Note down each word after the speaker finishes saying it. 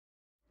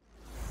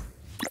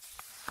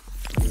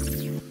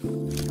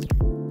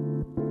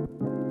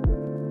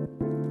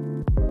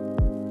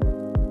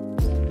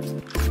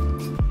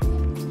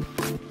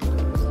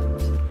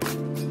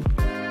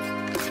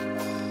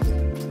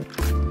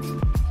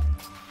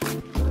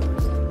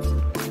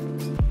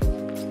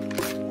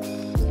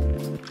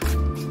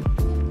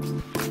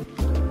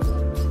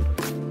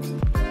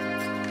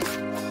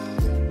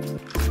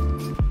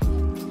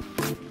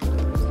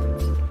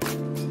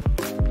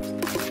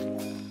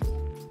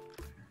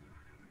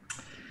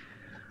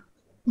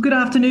Good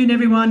afternoon,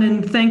 everyone,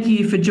 and thank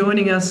you for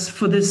joining us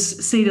for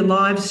this CEDA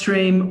live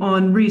stream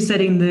on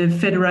resetting the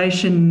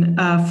Federation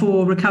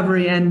for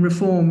Recovery and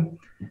Reform.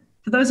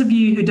 For those of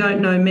you who don't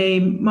know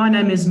me, my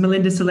name is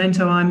Melinda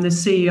Salento. I'm the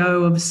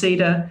CEO of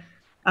CEDA,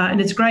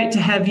 and it's great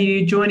to have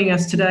you joining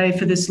us today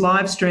for this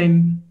live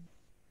stream.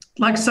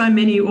 Like so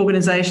many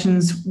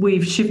organisations,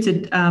 we've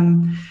shifted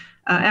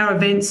our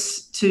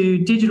events to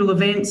digital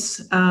events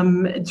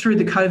through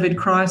the COVID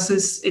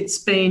crisis. It's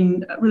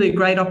been really a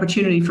great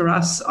opportunity for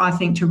us, I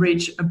think, to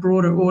reach a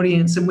broader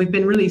audience, and we've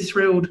been really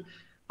thrilled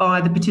by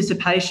the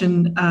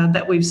participation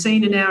that we've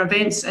seen in our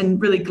events,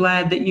 and really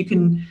glad that you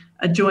can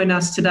join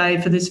us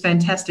today for this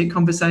fantastic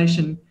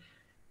conversation.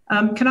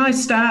 Can I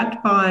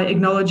start by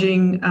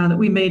acknowledging that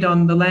we meet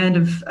on the land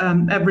of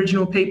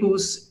Aboriginal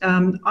peoples.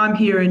 I'm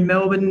here in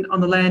Melbourne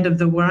on the land of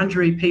the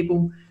Wurundjeri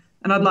people,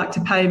 and I'd like to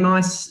pay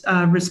my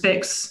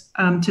respects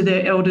to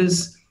their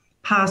elders,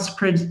 past,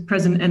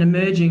 present and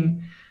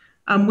emerging.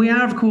 We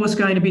are, of course,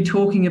 going to be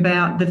talking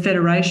about the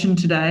Federation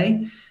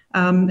today,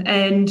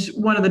 and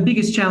one of the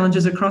biggest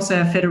challenges across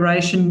our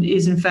Federation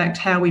is, in fact,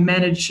 how we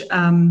manage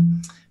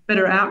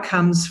better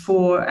outcomes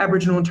for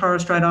Aboriginal and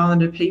Torres Strait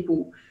Islander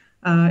people.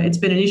 It's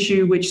been an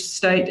issue which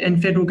state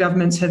and federal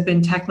governments have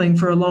been tackling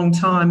for a long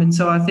time, and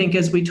so I think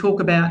as we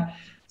talk about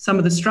some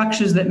of the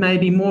structures that may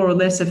be more or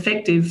less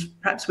effective,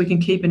 perhaps we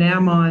can keep in our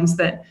minds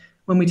that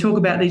when we talk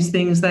about these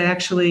things, they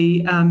actually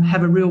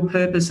have a real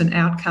purpose and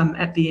outcome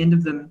at the end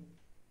of them.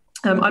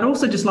 I'd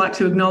also just like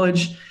to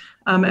acknowledge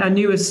our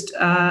newest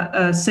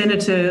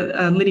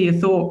Senator, Lydia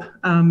Thorpe,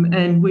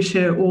 and wish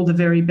her all the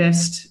very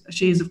best.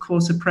 She is, of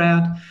course, a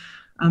proud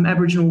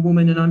Aboriginal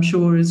woman, and I'm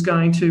sure is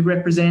going to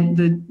represent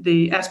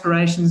the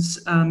aspirations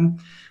of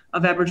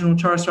Aboriginal and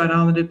Torres Strait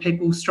Islander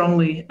people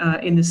strongly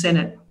in the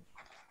Senate.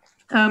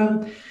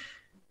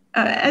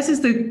 As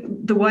is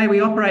the way we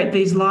operate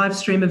these live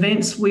stream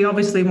events, we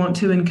obviously want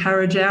to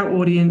encourage our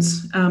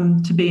audience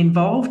to be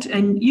involved,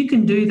 and you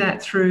can do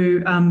that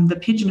through the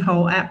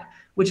Pigeonhole app,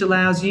 which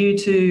allows you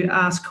to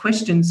ask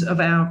questions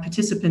of our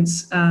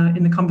participants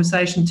in the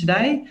conversation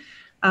today.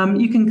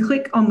 You can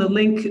click on the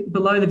link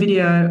below the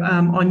video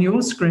on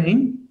your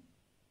screen,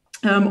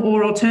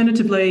 or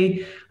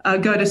alternatively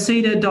go to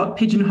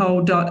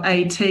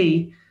ceda.pigeonhole.at.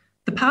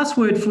 The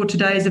password for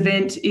today's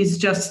event is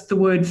just the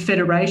word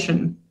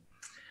Federation.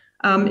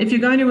 If you're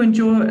going to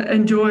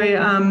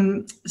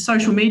enjoy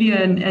social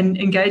media and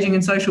engaging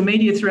in social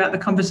media throughout the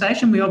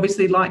conversation, we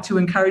obviously like to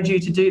encourage you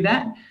to do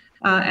that.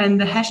 And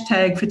the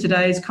hashtag for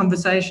today's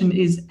conversation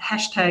is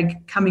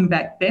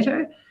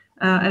 #ComingBackBetter.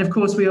 And of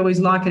course, we always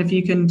like it if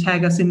you can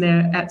tag us in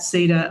there at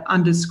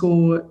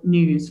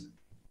CEDA_news.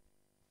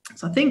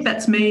 So I think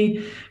that's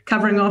me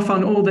covering off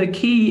on all the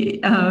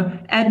key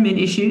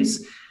admin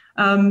issues.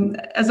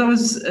 As I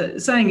was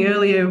saying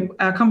earlier,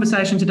 our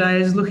conversation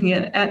today is looking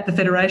at the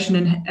Federation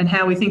and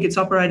how we think it's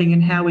operating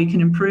and how we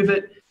can improve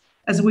it.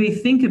 As we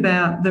think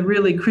about the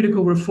really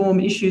critical reform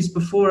issues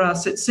before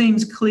us, it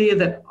seems clear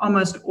that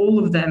almost all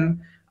of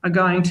them are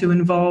going to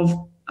involve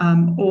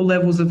all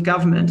levels of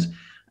government,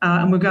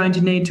 and we're going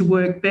to need to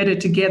work better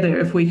together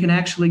if we can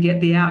actually get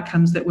the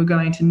outcomes that we're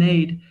going to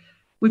need.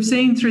 We've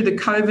seen through the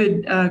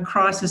COVID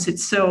crisis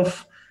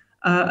itself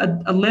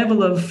a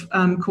level of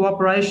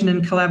cooperation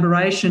and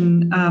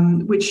collaboration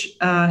which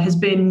has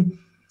been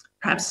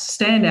perhaps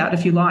standout,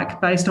 if you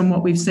like, based on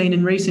what we've seen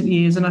in recent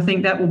years. And I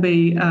think that will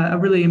be a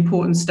really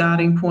important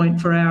starting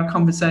point for our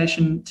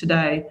conversation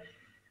today.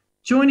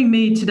 Joining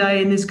me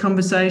today in this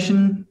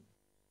conversation,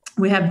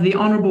 we have the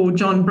Honourable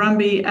John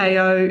Brumby,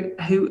 AO,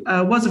 who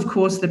was, of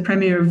course, the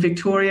Premier of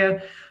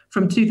Victoria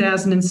from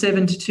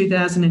 2007 to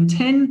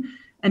 2010,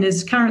 and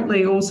is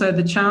currently also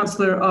the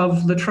Chancellor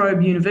of La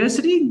Trobe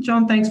University.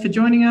 John, thanks for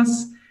joining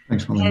us.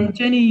 Thanks, Melinda. And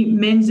Jenny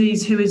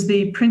Menzies, who is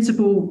the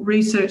Principal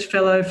Research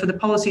Fellow for the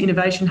Policy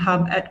Innovation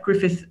Hub at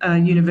Griffith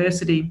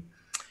University.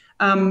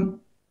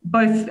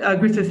 Both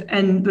Griffith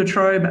and La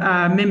Trobe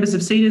are members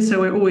of CEDA, so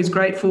we're always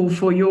grateful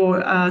for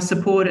your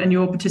support and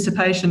your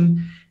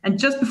participation. And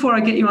just before I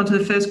get you onto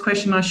the first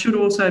question, I should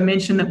also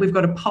mention that we've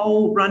got a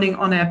poll running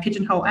on our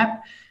Pigeonhole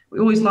app. We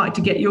always like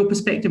to get your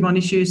perspective on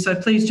issues, so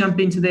please jump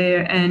into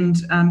there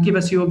and give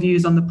us your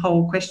views on the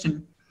poll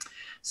question.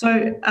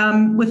 So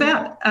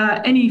without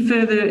any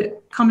further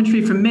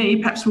commentary from me,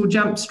 perhaps we'll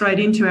jump straight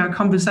into our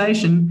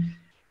conversation.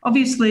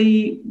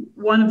 Obviously,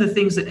 one of the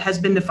things that has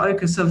been the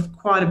focus of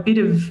quite a bit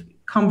of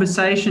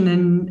conversation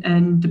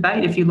and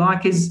debate, if you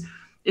like, is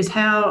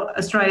how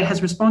Australia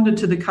has responded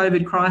to the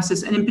COVID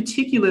crisis, and in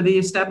particular the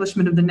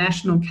establishment of the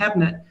National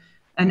Cabinet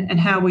and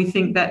how we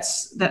think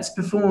that's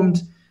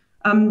performed.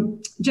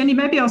 Jenny,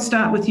 maybe I'll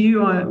start with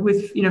you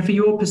for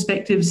your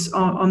perspectives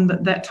on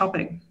that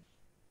topic.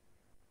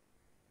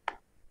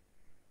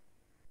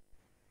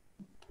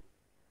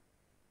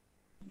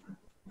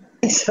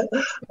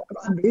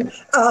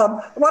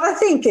 What I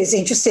think is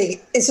interesting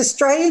is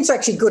Australians are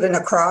actually good in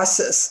a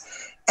crisis.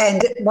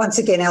 And once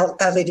again, our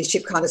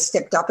leadership kind of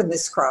stepped up in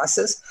this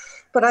crisis.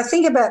 But I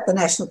think about the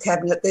National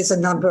Cabinet, there's a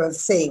number of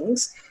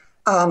things.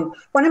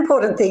 One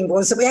important thing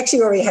was that we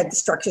actually already had the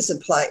structures in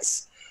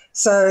place.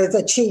 So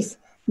the Chief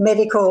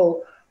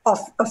medical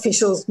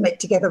officials met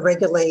together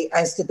regularly,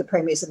 as did the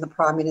premiers and the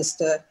Prime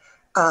Minister,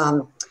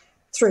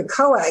 through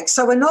COAG.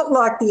 So we're not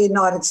like the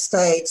United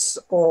States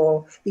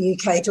or the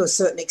UK to a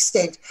certain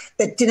extent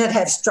that didn't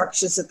have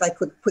structures that they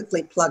could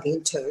quickly plug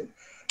into.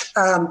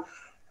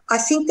 I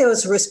think there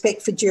was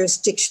respect for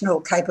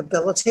jurisdictional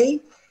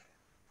capability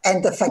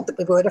and the fact that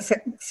we were a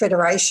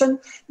federation.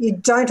 You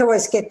don't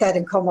always get that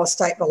in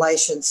Commonwealth-state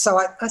relations. So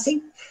I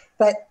think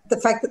that the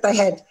fact that they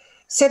had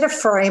set a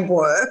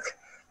framework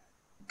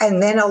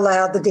and then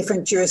allowed the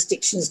different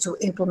jurisdictions to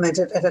implement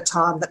it at a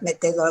time that met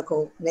their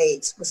local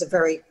needs was a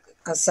very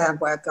sound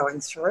way of going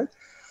through.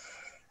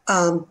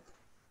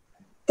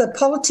 The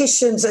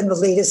politicians and the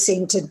leaders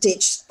seemed to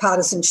ditch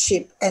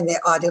partisanship and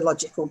their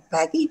ideological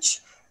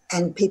baggage,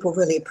 and people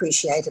really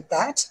appreciated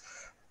that.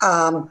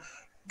 And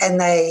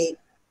they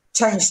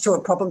changed to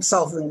a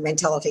problem-solving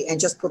mentality and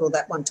just put all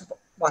that to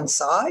one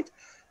side.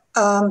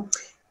 I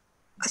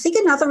think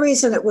another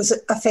reason it was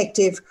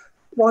effective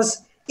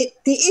was the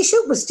issue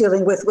it was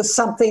dealing with was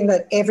something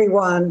that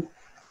everyone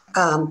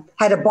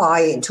had a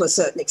buy-in to a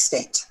certain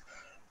extent.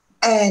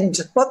 And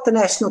what the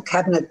National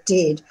Cabinet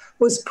did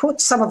was put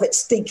some of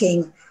its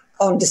thinking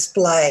on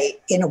display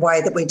in a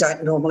way that we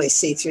don't normally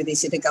see through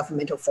these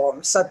intergovernmental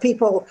forums. So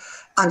people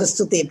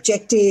understood the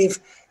objective,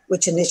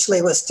 which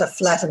initially was to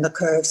flatten the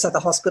curve so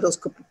the hospitals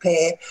could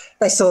prepare.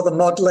 They saw the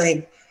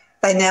modelling.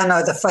 They now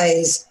know the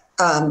phase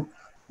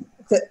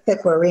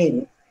that we're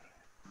in.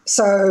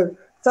 So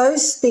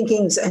those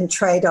thinkings and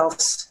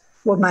trade-offs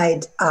were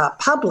made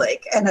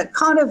public, and it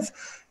kind of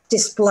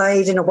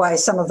displayed in a way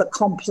some of the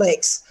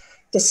complex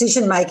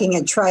decision-making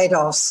and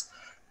trade-offs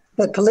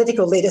that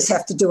political leaders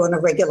have to do on a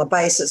regular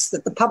basis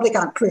that the public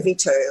aren't privy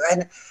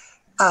to.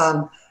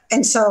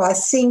 And so I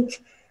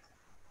think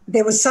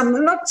there was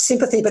some, not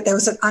sympathy, but there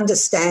was an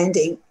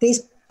understanding.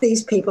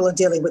 These people are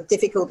dealing with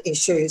difficult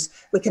issues.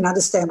 We can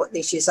understand what the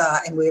issues are,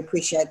 and we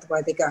appreciate the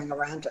way they're going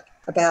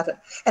about it.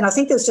 And I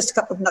think there's just a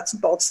couple of nuts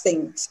and bolts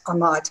things I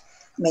might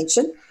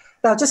mention.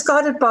 They were just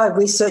guided by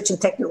research and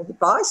technical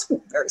advice,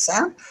 very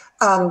sound.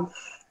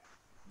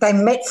 They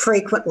met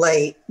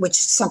frequently, which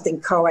is something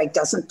COAG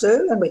doesn't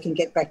do, and we can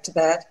get back to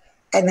that.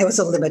 And there was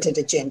a limited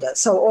agenda.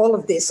 So all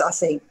of this, I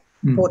think,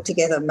 brought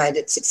together made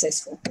it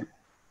successful.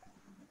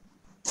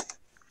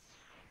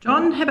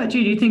 John, how about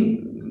you? Do you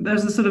think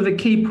those are sort of the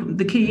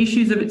key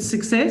issues of its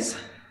success?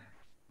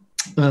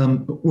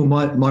 Well,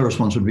 my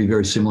response would be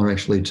very similar,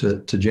 actually,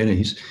 to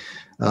Jenny's.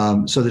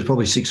 So there's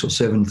probably 6 or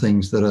 7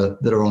 things that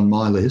are on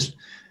my list.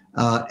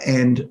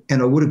 And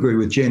I would agree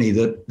with Jenny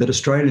that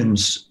Australian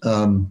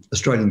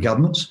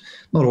governments,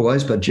 not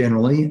always, but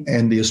generally,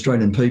 and the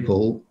Australian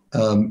people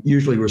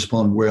usually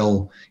respond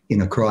well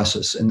in a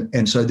crisis.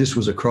 And so this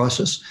was a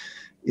crisis.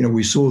 You know,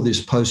 we saw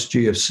this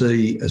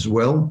post-GFC as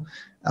well.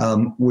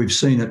 We've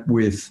seen it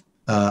with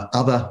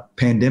other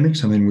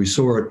pandemics. I mean, we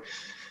saw it,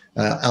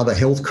 other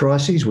health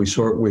crises. We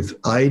saw it with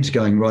AIDS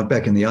going right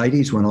back in the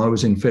 80s when I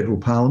was in federal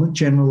parliament.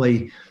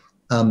 Generally,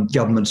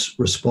 governments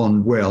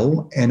respond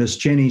well. And as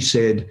Jenny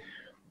said,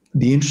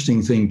 the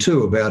interesting thing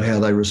too about how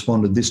they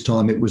responded this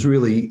time, it was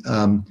really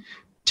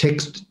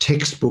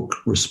textbook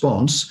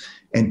response.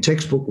 And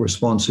textbook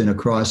response in a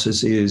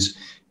crisis is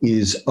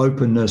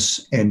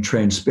openness and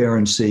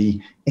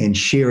transparency and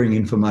sharing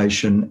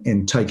information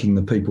and taking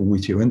the people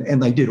with you.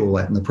 And they did all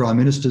that. And the Prime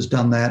Minister's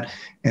done that,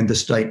 and the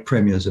state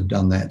premiers have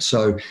done that.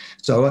 So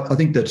I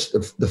think that's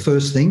the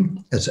first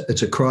thing.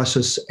 It's a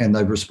crisis, and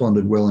they've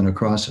responded well in a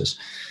crisis.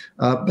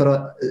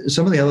 But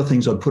some of the other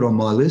things I'd put on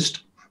my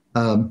list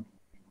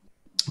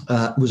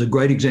was a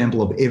great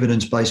example of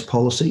evidence-based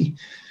policy.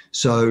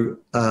 So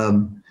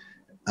I'm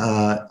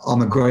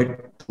a great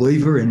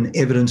believer in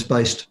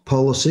evidence-based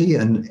policy,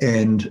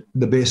 and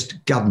the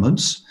best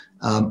governments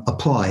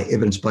apply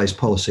evidence-based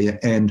policy.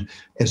 And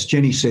as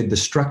Jenny said, the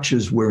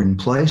structures were in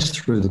place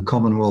through the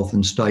Commonwealth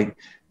and state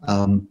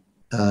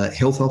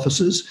health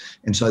officers,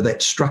 and so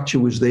that structure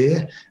was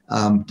there.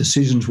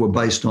 Decisions were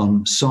based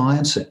on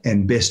science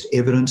and best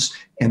evidence,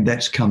 and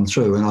that's come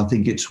through. And I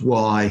think it's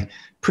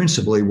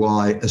principally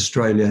why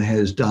Australia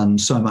has done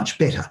so much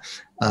better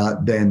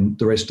than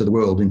the rest of the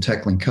world in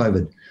tackling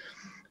COVID.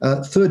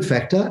 Third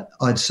factor,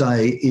 I'd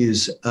say,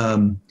 is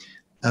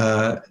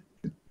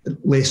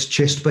less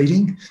chest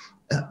beating.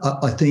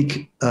 I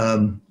think,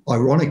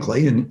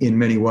 ironically, in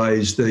many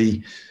ways,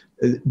 the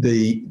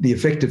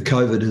effect of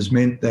COVID has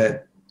meant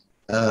that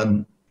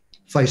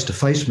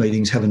face-to-face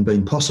meetings haven't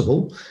been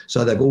possible,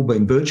 so they've all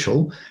been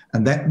virtual,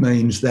 and that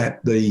means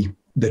that the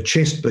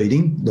chest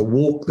beating, the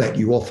walk that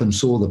you often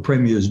saw the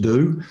premiers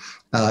do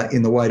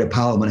in the way to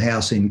Parliament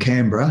House in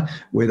Canberra,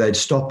 where they'd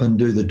stop and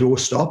do the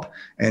doorstop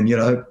and, you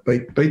know,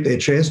 beat their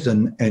chest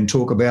and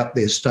talk about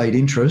their state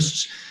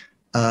interests,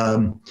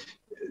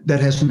 that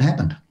hasn't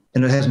happened.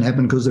 And it hasn't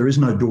happened because there is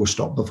no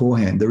doorstop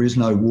beforehand. There is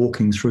no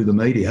walking through the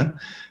media.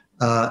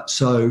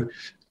 So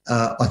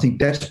I think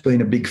that's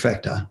been a big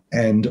factor.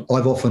 And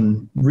I've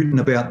often written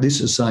about this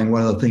as saying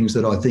one of the things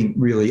that I think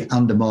really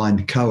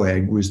undermined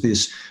COAG was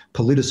this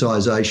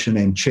politicisation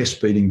and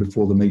chest beating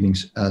before the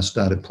meetings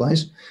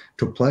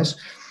took place.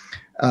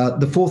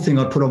 The fourth thing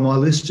I put on my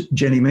list,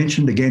 Jenny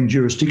mentioned, again,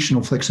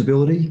 jurisdictional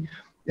flexibility.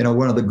 You know,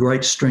 one of the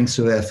great strengths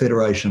of our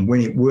federation,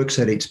 when it works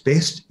at its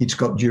best, it's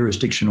got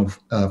jurisdictional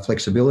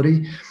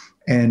flexibility.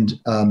 And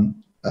the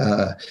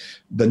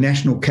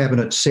National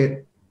Cabinet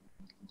set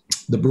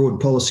the broad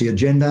policy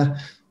agenda,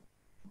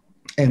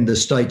 and the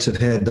states have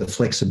had the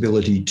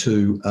flexibility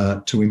to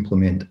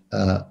implement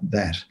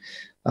that.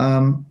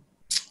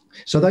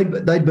 So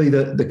they'd be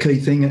the key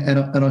thing,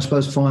 and I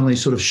suppose finally,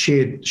 sort of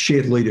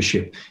shared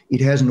leadership.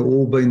 It hasn't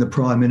all been the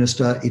Prime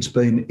Minister. It's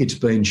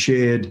been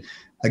shared.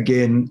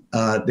 Again,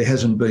 there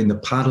hasn't been the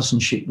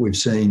partisanship we've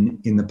seen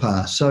in the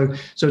past. So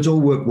it's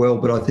all worked well,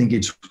 but I think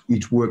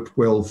it's worked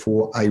well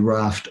for a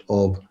raft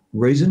of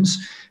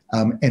reasons.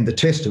 And the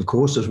test, of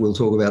course, as we'll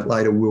talk about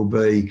later, will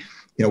be,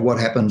 you know, what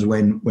happens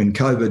when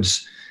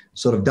COVID's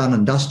sort of done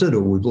and dusted,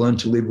 or we've learned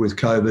to live with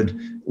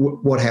COVID.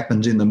 What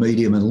happens in the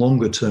medium and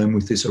longer term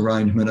with this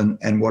arrangement,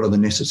 and what are the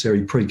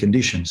necessary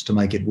preconditions to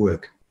make it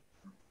work?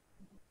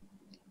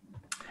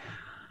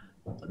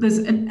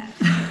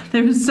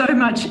 There is so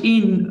much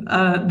in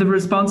the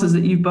responses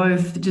that you've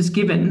both just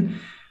given.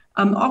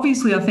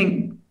 Obviously, I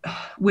think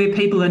where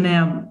people are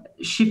now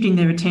shifting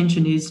their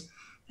attention is,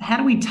 how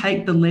do we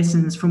take the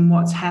lessons from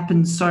what's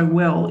happened so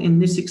well in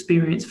this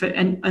experience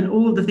and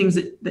all of the things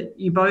that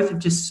you both have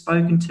just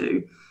spoken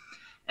to,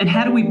 and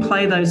how do we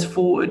play those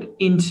forward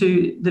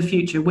into the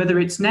future, whether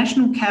it's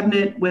National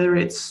Cabinet, whether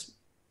it's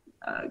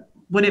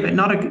whatever.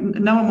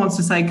 No one wants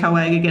to say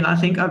COAG again. I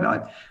think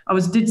I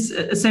did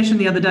a session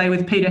the other day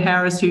with Peter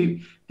Harris, who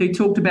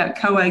talked about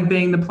COAG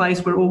being the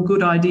place where all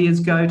good ideas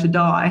go to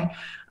die.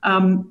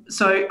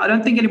 So I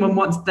don't think anyone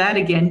wants that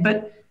again.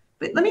 But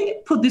let me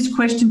put this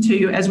question to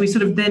you as we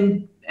sort of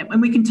then,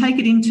 and we can take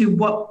it into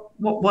what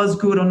was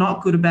good or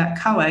not good about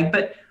COAG.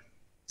 But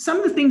some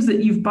of the things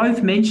that you've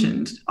both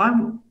mentioned,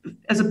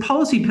 as a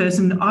policy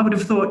person, I would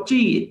have thought,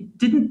 gee,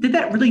 did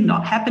that really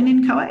not happen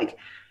in COAG?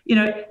 You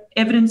know,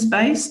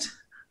 evidence-based,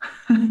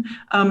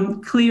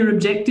 clear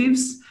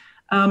objectives,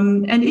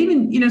 and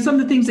even, you know, some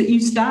of the things that you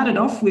started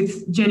off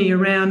with, Jenny,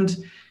 around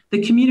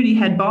the community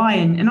had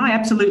buy-in. And I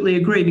absolutely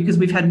agree, because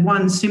we've had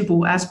one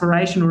simple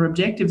aspiration or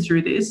objective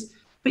through this.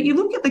 But you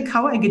look at the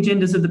COAG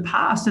agendas of the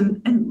past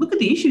and look at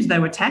the issues they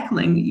were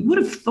tackling, you would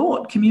have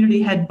thought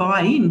community had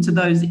buy-in to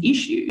those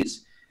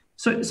issues.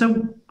 So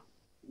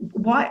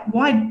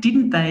why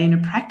didn't they in a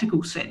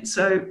practical sense?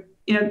 So,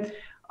 you know,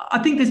 I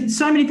think there's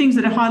so many things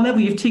at a high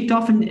level you've ticked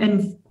off,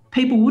 and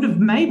people would have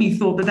maybe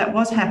thought that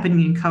was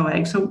happening in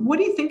COAG. So what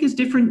do you think is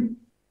different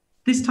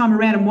this time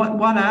around, and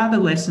what are the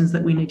lessons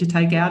that we need to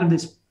take out of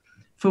this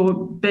for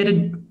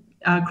better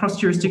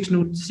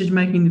cross-jurisdictional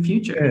decision-making in the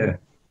future? Yeah.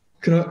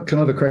 Can I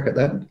have a crack at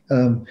that?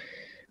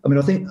 I mean,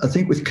 I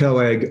think with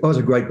COAG, I was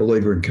a great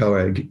believer in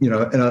COAG, you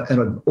know,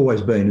 and I've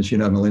always been, as you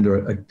know, Melinda,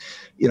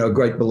 a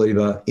great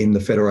believer in the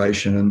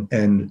federation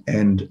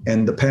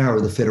and the power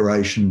of the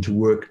federation to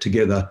work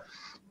together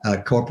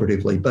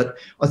cooperatively. But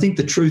I think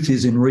the truth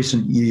is, in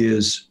recent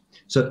years,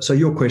 so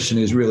your question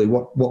is really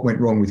what went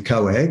wrong with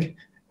COAG,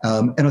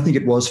 and I think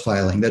it was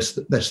failing. That's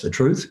the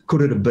truth.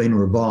 Could it have been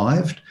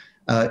revived?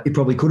 It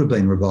probably could have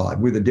been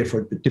revived with a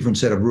different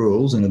set of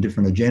rules and a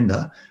different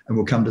agenda, and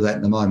we'll come to that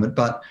in a moment.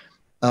 But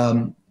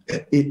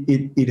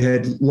it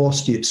had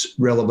lost its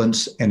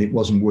relevance and it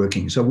wasn't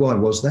working. So why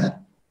was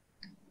that?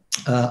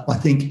 I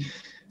think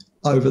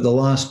over the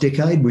last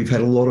decade, we've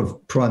had a lot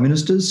of prime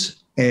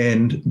ministers,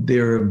 and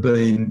there have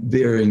been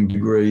varying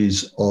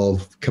degrees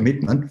of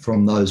commitment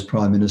from those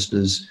prime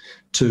ministers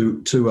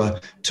to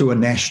a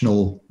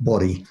national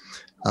body.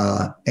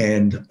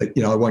 And,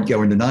 you know, I won't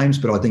go into names,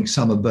 but I think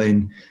some have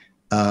been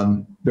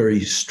very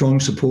strong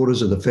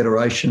supporters of the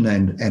federation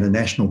and a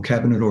national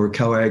cabinet or a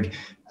COAG.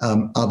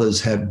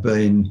 Others have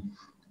been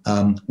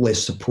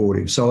less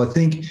supportive. So I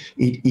think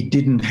it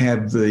didn't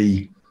have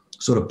the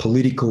sort of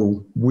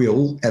political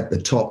will at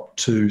the top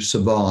to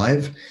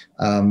survive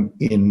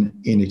in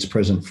its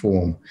present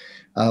form.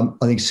 I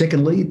think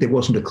secondly, there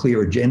wasn't a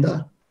clear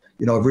agenda.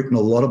 You know, I've written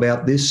a lot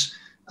about this.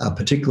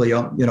 Particularly,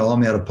 you know,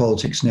 I'm out of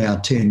politics now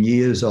 10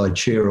 years. I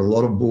chair a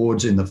lot of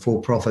boards in the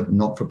for-profit and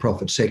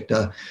not-for-profit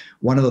sector.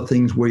 One of the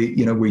things we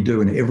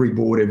do in every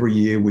board every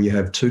year, we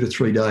have 2 to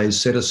 3 days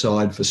set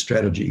aside for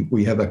strategy.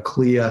 We have a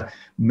clear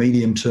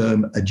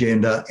medium-term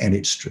agenda, and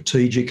it's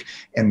strategic,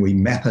 and we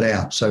map it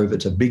out. So if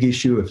it's a big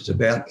issue, if it's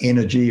about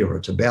energy or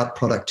it's about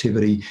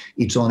productivity,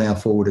 it's on our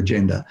forward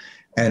agenda.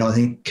 And I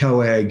think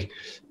COAG,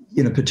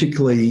 you know,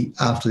 particularly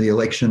after the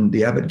election,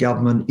 the Abbott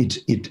government,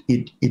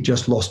 it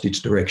just lost its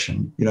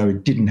direction. You know,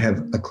 it didn't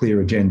have a clear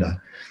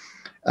agenda.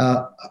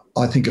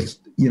 I think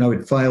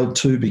it failed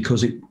too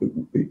because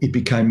it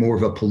became more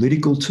of a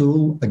political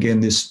tool. Again,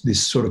 this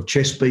sort of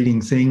chest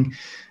beating thing.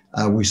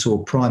 We saw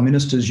prime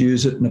ministers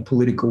use it in a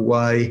political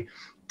way.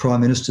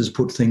 Prime ministers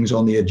put things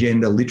on the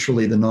agenda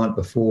literally the night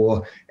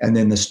before, and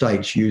then the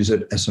states use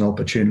it as an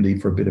opportunity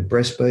for a bit of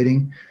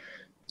breastfeeding.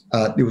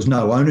 There was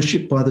no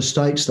ownership by the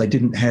states. They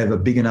didn't have a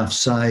big enough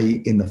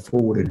say in the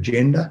forward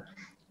agenda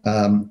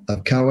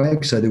of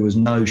COAG, so there was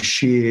no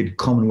shared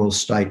Commonwealth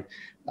state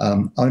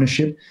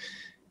ownership.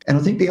 And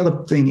I think the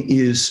other thing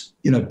is,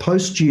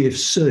 post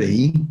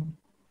GFC,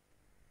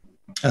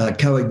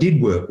 COAG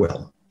did work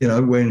well.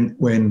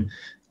 When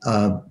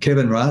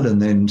Kevin Rudd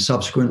and then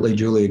subsequently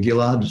Julia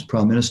Gillard as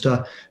Prime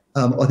Minister,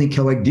 I think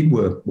COAG did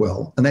work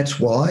well. And that's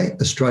why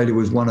Australia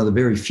was one of the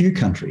very few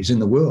countries in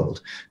the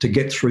world to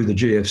get through the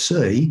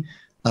GFC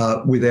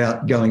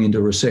without going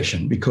into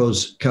recession,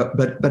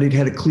 but it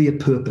had a clear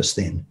purpose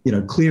then,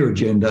 clear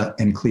agenda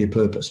and clear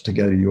purpose, to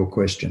go to your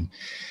question.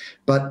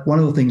 But one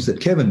of the things that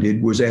Kevin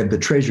did was add the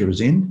treasurers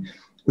in,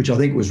 which I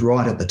think was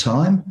right at the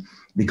time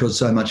because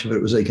so much of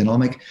it was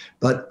economic.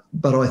 But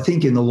I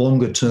think in the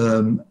longer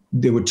term,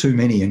 there were too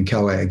many in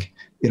COAG.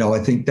 I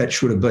think that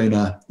should have been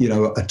a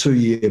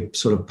 2-year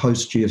sort of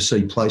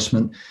post-GFC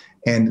placement.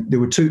 And there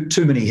were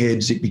too many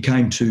heads. It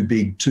became too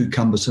big, too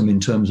cumbersome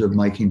in terms of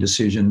making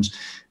decisions.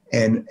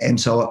 And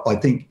so I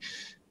think,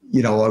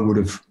 I would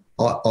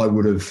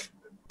have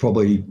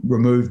probably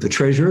removed the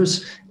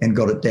treasurers and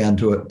got it down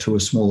to a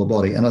smaller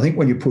body. And I think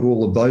when you put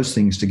all of those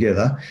things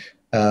together,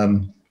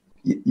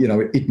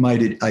 it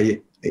made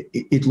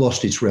it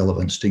lost its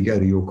relevance, to go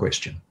to your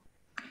question.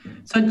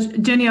 So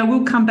Jenny, I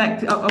will come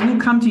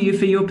to you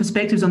for your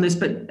perspectives on this,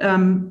 but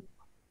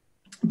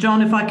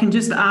John, if I can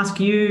just ask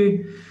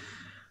you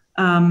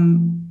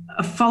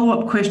a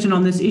follow-up question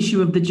on this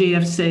issue of the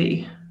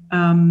GFC.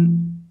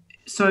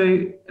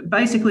 So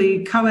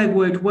basically, COAG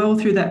worked well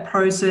through that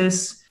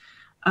process.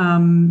 I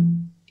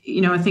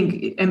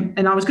think,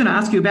 and I was going to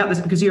ask you about this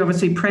because you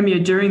obviously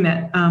premiered during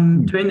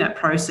that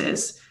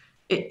process.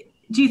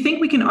 Do you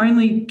think we can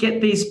only get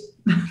these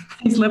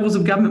levels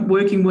of government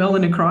working well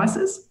in a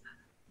crisis?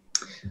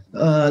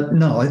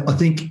 No, I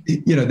think,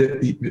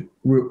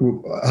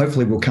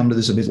 hopefully we'll come to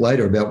this a bit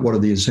later about what are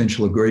the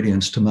essential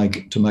ingredients to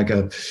make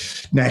a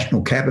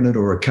national cabinet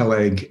or a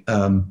COAG,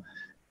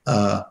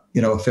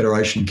 a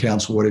federation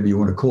council, whatever you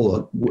want to call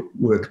it,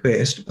 work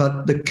best.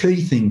 But the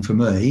key thing for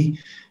me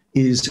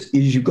is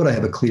you've got to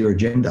have a clear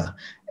agenda.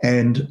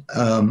 And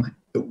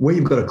where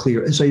you've got a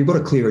clear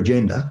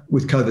agenda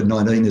with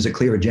COVID-19, there's a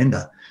clear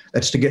agenda.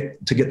 That's to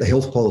get the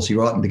health policy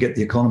right and to get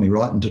the economy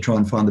right and to try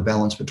and find the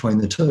balance between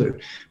the two.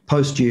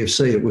 Post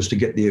GFC, it was to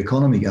get the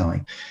economy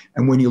going.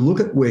 And when you look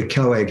at where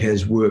COAG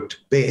has worked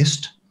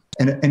best,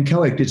 and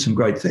COAG did some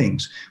great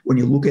things, when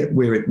you look at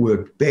where it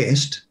worked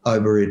best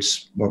over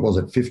its,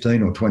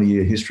 15 or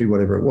 20-year history,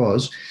 whatever it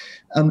was,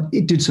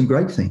 it did some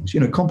great things.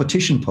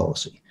 Competition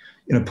policy.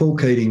 Paul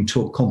Keating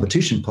took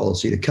competition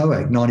policy to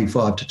COAG,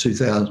 95 to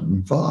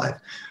 2005.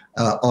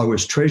 I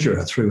was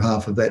treasurer through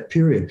half of that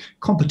period.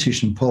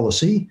 Competition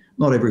policy,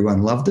 not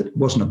everyone loved it. It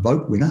wasn't a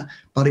vote winner,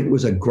 but it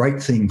was a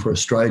great thing for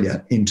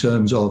Australia in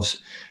terms of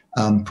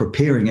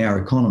preparing our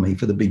economy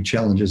for the big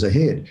challenges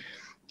ahead.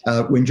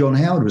 When John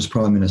Howard was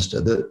Prime Minister,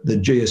 the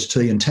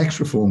GST and tax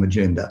reform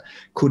agenda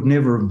could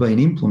never have been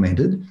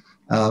implemented.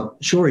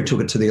 Sure, he took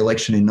it to the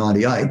election in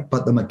 98,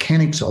 but the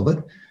mechanics of it,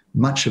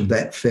 much of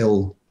that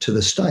fell to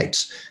the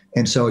states.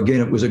 And so,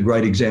 again, it was a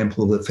great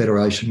example of the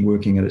federation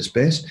working at its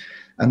best.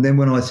 And then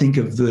when I think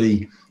of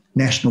the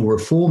national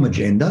reform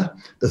agenda,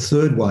 the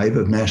third wave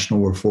of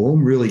national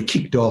reform really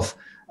kicked off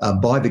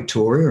by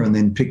Victoria and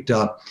then picked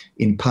up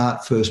in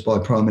part first by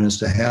Prime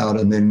Minister Howard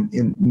and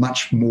then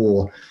much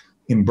more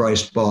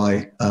embraced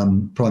by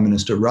Prime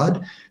Minister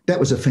Rudd. That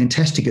was a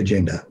fantastic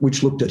agenda,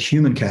 which looked at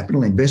human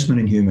capital,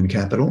 investment in human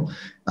capital,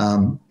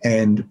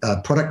 and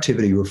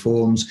productivity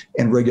reforms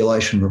and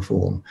regulation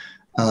reform.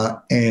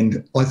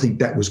 And I think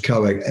that was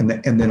COAG.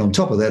 And then on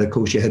top of that, of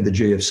course, you had the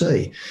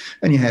GFC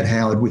and you had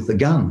Howard with the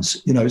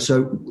guns.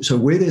 So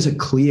where there's a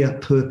clear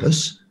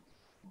purpose,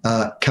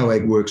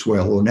 COAG works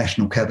well, or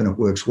National Cabinet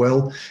works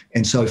well.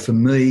 And so for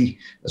me,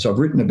 as I've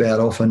written about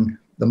often,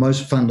 the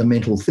most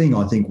fundamental thing,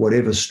 I think,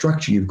 whatever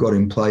structure you've got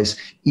in place,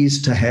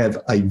 is to have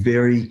a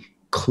very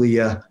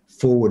clear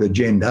forward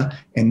agenda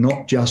and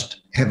not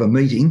just have a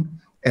meeting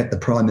at the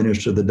Prime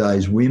Minister of the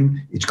day's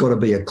whim. It's got to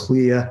be a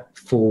clear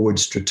forward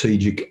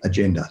strategic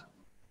agenda.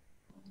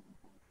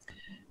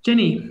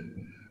 Jenny,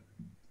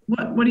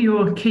 what are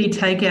your key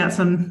takeouts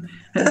on?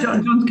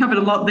 John's covered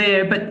a lot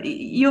there, but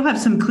you'll have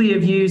some clear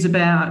views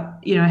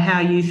about, how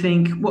you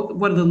think,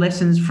 what are the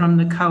lessons from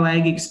the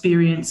COAG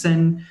experience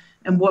and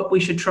what we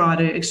should try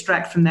to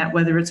extract from that,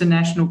 whether it's a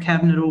national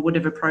cabinet or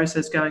whatever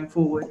process going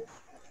forward.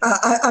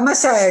 I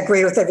must say I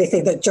agree with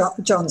everything that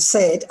John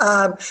said.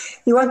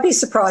 You won't be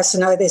surprised to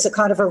know there's a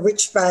kind of a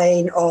rich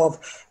vein of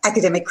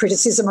academic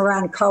criticism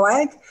around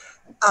COAG.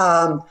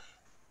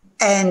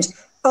 And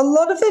a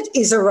lot of it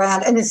is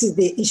around, and this is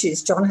the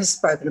issues John has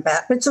spoken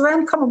about, but it's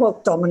around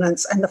Commonwealth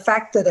dominance and the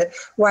fact that it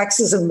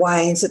waxes and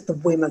wanes at the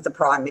whim of the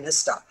Prime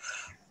Minister.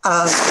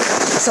 And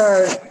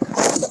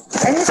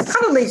this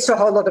kind of leads to a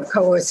whole lot of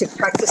coercive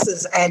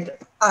practices and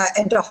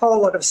a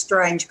whole lot of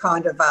strange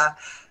kind of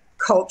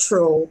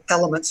cultural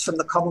elements from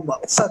the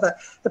Commonwealth. So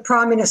the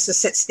Prime Minister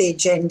sets the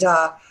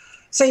agenda.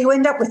 So you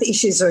end up with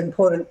issues that are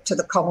important to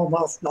the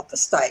Commonwealth, not the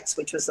states,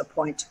 which was the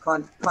point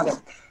kind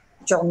of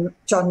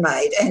John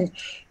made. And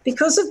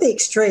because of the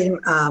extreme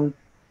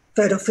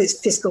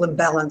fiscal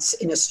imbalance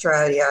in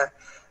Australia,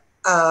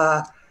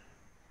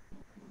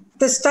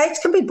 the states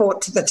can be brought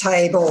to the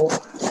table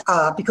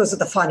because of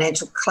the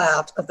financial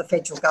clout of the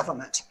federal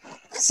government.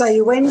 So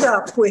you end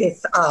up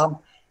with,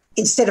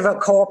 instead of a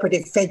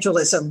cooperative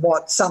federalism,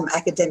 what some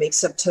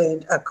academics have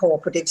termed a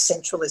cooperative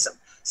centralism.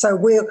 So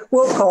we'll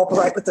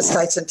cooperate with the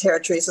states and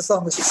territories as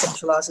long as you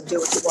centralise and do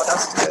what you want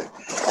us to do.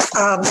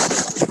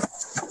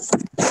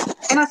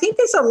 And I think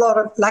there's a lot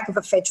of lack of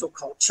a federal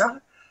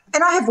culture.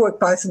 And I have worked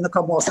both in the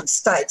Commonwealth and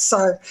states.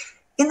 So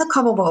in the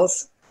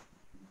Commonwealth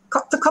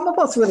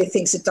really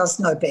thinks it does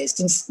know best.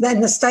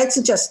 And the states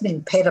are just an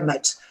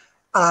impediment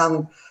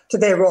to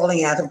their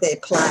rolling out of their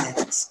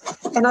plans.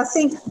 And I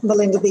think,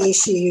 Melinda, the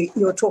issue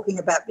you were talking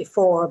about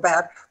before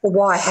about, well,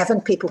 why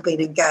haven't people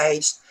been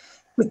engaged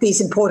with these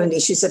important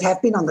issues that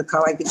have been on the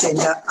COAG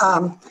agenda?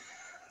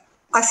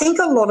 I think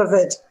a lot of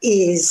it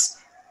is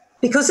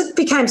because it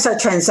became so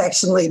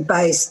transactionally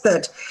based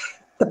that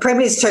the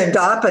premiers turned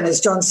up and, as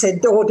John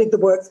said, all did the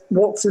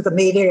walk through the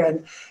media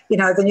and, you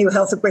know, the new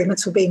health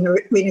agreements were being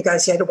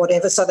renegotiated,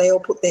 whatever, so they all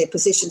put their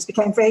positions,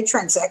 became very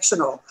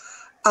transactional.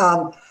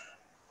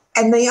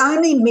 And the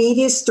only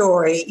media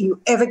story you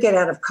ever get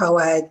out of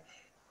COAG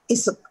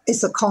is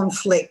the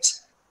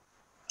conflict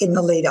in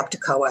the lead up to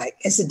COAG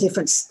as the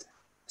different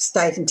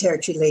state and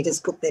territory leaders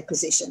put their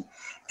position.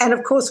 And,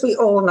 of course, we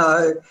all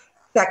know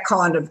that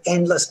kind of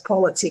endless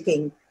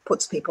politicking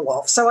puts people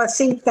off. So I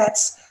think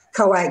that's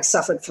COAG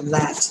suffered from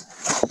that.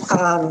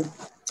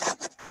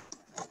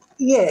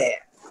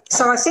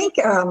 So I think,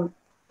 and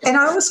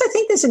I also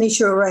think there's an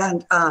issue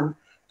around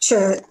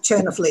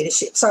churn of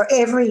leadership. So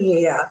every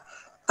year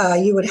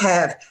you would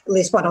have at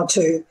least one or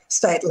two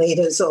state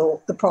leaders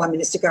or the Prime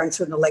Minister going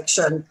through an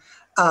election.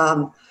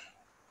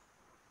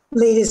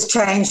 Leaders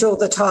change all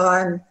the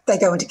time. They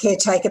go into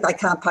caretaker. They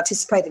can't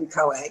participate in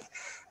COAG.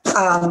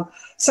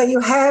 So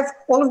you have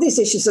all of these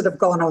issues that have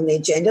gone on the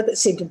agenda that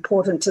seemed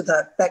important to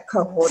that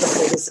cohort of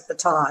leaders at the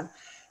time.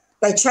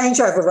 They change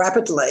over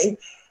rapidly,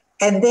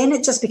 and then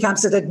it just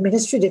becomes an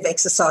administrative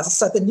exercise.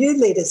 So the new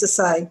leaders are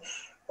saying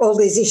all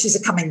these issues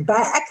are coming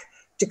back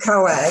to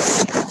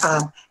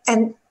COAG,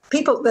 and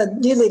the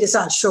new leaders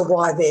aren't sure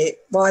why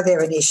they're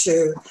an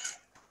issue,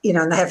 you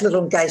know, and they have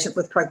little engagement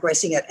with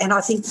progressing it. And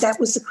I think that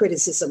was the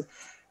criticism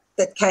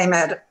that came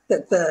out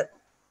that the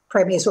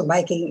premiers were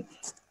making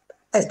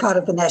as part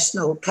of the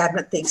National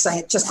Cabinet thing, saying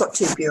it just got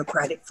too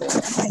bureaucratic for them,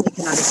 and you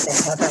can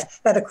understand how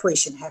that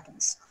accretion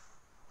happens.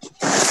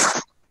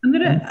 I'm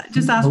going to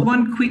just ask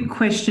one quick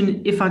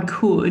question, if I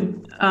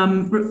could,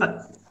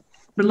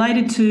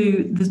 related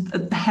to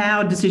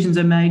how decisions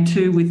are made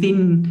too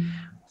within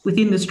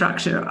the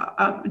structure.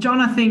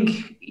 John, I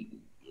think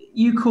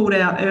you called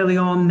out early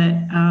on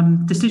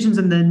that decisions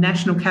in the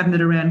National Cabinet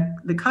around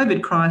the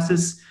COVID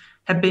crisis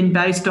have been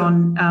based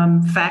on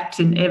fact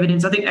and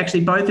evidence. I think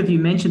actually both of you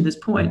mentioned this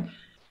point.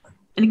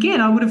 And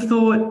again, I would have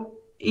thought,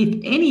 if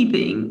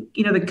anything,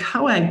 you know, the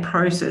COAG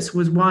process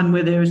was one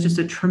where there was just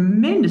a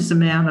tremendous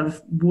amount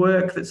of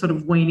work that sort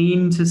of went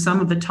into some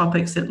of the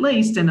topics at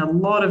least, and a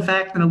lot of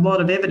fact and a lot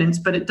of evidence,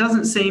 but it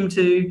doesn't seem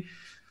to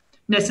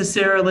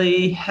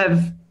necessarily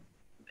have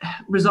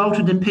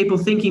resulted in people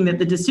thinking that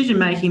the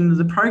decision-making,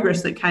 the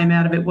progress that came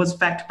out of it was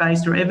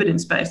fact-based or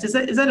evidence-based. Is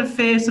that a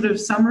fair sort of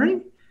summary?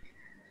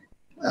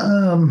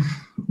 Well,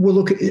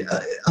 look,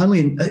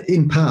 only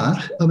in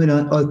part. I mean,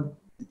 I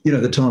you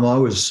know, the time I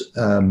was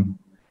on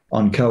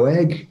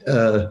COAG,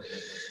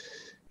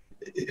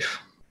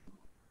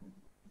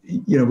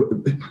 you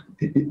know,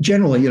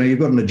 generally, you know, you've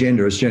got an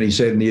agenda, as Jenny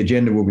said, and the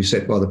agenda will be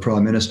set by the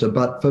Prime Minister.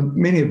 But for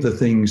many of the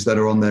things that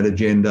are on that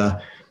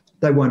agenda,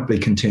 they won't be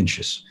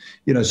contentious.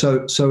 You know,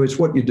 so it's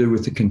what you do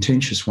with the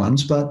contentious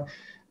ones. But,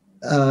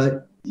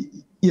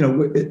 you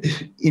know,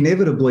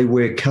 inevitably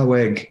where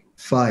COAG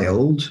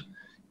failed,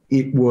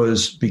 it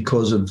was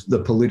because of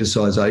the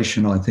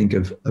politicisation, I think,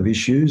 of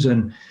issues.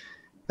 And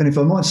if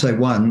I might say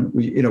one,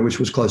 you know, which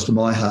was close to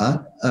my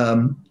heart,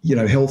 you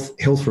know,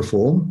 health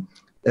reform.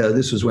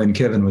 This was when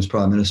Kevin was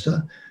Prime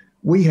Minister.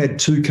 We had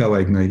 2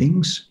 COAG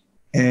meetings,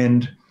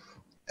 and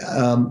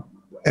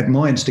at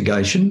my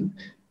instigation,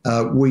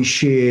 we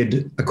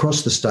shared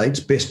across the states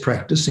best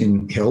practice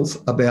in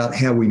health about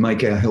how we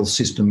make our health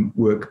system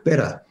work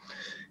better.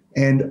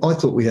 And I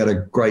thought we had a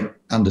great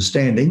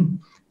understanding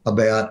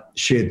about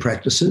shared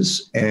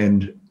practices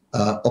and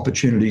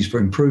opportunities for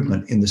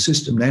improvement in the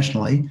system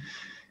nationally.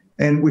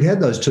 And we'd had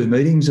those 2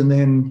 meetings, and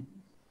then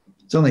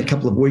it's only a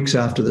couple of weeks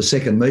after the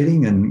second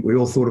meeting, and we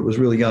all thought it was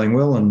really going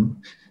well. And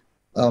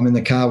I'm in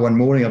the car one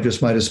morning, I've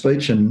just made a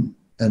speech, and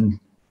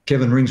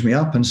Kevin rings me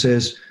up and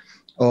says,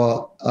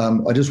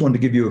 I just wanted to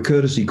give you a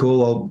courtesy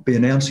call. I'll be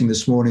announcing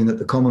this morning that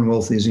the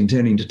Commonwealth is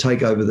intending to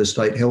take over the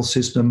state health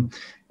system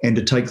and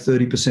to take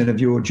 30% of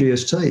your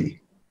GST.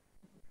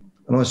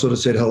 And I sort of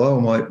said, hello,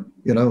 am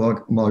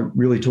I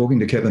really talking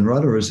to Kevin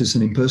Rudd, or is this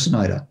an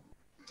impersonator?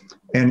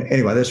 And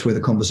anyway, that's where the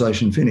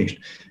conversation finished.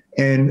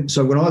 And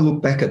so when I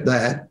look back at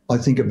that, I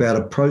think about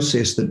a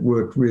process that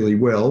worked really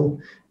well,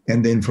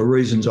 and then for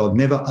reasons I've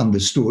never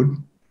understood,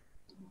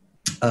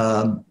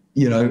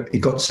 you know, it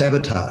got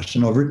sabotaged.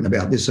 And I've written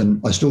about this,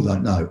 and I still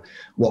don't know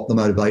what the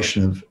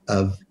motivation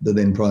of the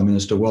then Prime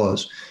Minister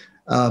was.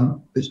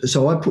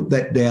 So I put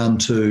that down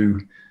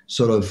to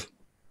sort of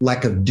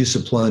lack of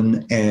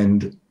discipline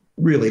and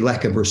really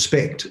lack of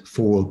respect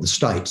for the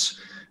states.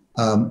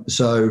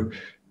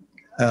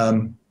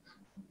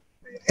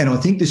 And I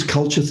think this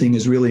culture thing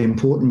is really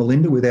important,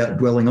 Melinda, without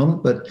dwelling on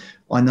it. But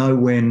I know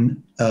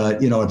when,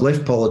 I'd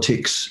left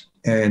politics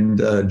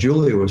and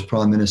Julia was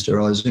Prime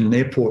Minister, I was in an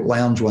airport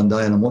lounge one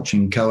day and I'm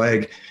watching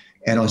COAG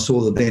and I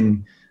saw the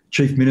then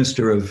Chief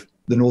Minister of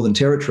the Northern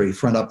Territory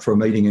front up for a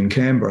meeting in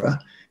Canberra.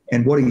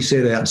 And what he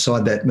said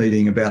outside that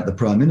meeting about the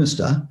Prime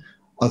Minister,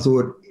 I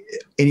thought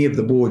any of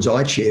the boards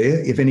I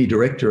chair, if any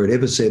director had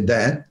ever said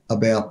that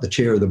about the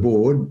chair of the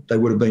board, they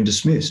would have been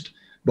dismissed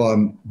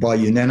by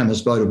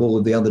unanimous vote of all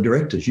of the other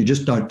directors. You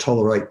just don't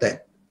tolerate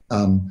that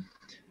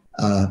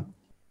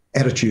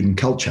attitude and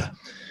culture.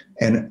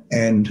 And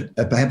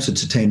perhaps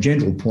it's a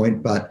tangential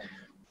point, but,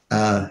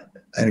 and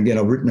again,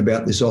 I've written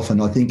about this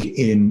often, I think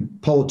in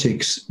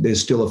politics,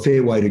 there's still a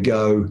fair way to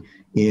go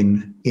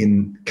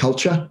in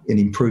culture, in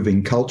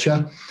improving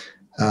culture.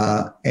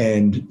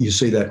 And you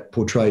see that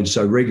portrayed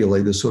so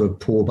regularly, the sort of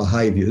poor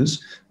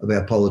behaviours of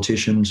our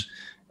politicians.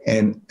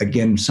 And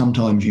again,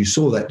 sometimes you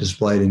saw that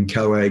displayed in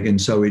COAG,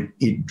 and so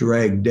it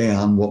dragged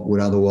down what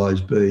would otherwise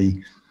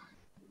be,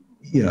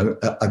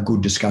 a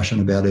good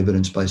discussion about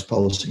evidence-based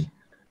policy.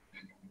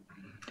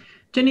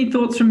 Jenny,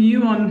 thoughts from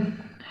you on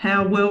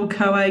how well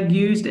COAG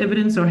used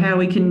evidence, or how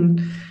we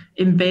can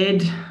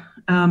embed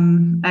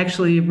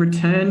actually a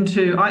return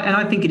to, and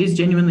I think it is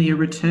genuinely a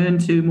return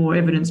to more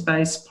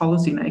evidence-based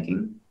policy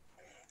making?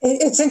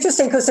 It's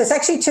interesting because there's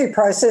actually two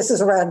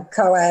processes around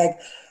COAG,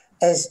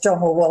 as John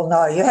will well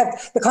know. You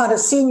have the kind of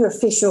senior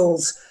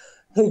officials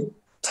who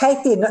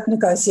take the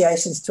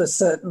negotiations to a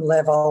certain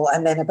level,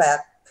 and then about,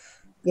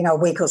 a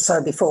week or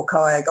so before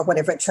COAG or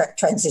whenever it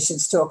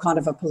transitions to a kind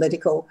of a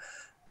political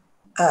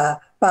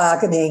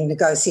bargaining,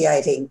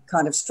 negotiating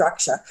kind of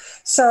structure.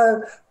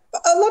 So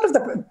a lot of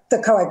the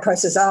COAG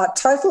process are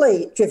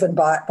totally driven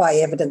by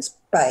evidence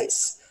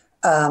base.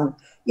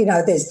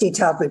 There's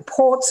detailed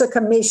reports are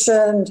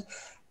commissioned,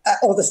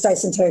 all the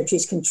states and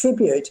territories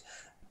contribute.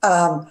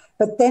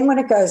 But then when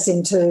it goes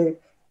into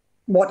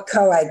what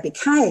COAG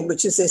became,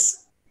 which is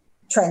this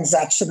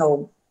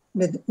transactional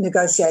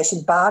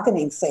negotiation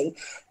bargaining thing,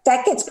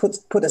 that gets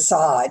put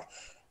aside.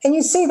 And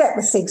you see that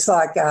with things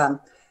like,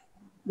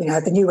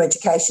 the new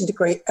education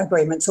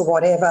agreements or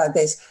whatever.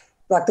 There's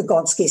like the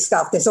Gonski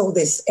stuff, there's all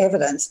this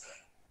evidence.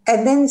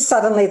 And then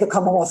suddenly the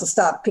Commonwealth will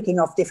start picking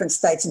off different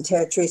states and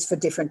territories for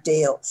different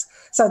deals.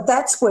 So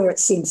that's where it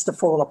seems to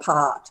fall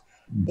apart.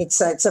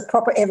 It's a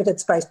proper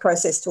evidence-based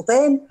process till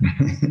then,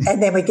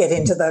 and then we get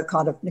into the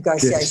kind of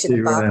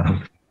negotiation.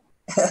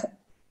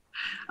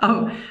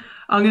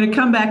 I'm going to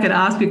come back and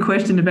ask a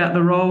question about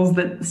the roles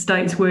that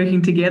states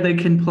working together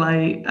can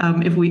play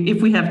if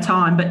we have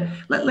time. But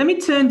let me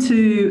turn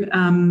to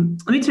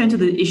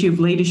the issue of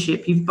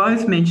leadership. You've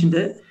both mentioned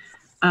it.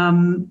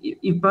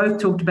 You've both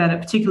talked about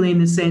it, particularly in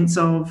the sense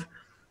of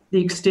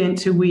the extent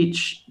to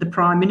which the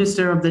Prime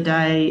Minister of the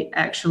day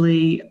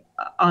actually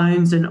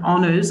owns and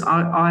honours,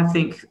 I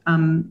think,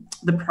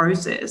 the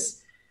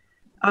process.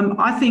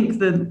 I think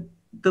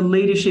the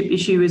leadership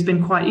issue has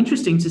been quite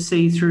interesting to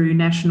see through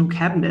National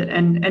Cabinet.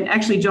 And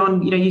actually,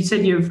 John, you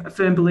said you're a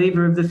firm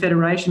believer of the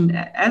Federation,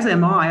 as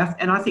am I.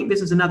 And I think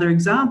this is another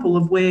example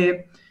of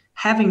where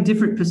having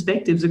different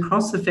perspectives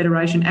across the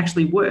Federation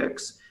actually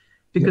works.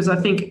 Because I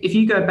think if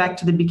you go back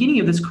to the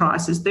beginning of this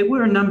crisis, there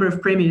were a number of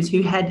premiers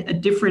who had a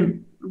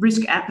different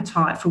risk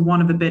appetite, for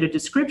want of a better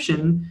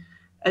description,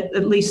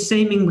 at least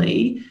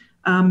seemingly,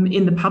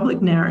 in the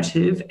public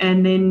narrative.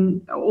 And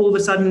then all of a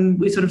sudden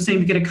we sort of seem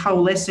to get a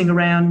coalescing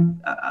around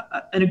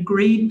an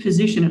agreed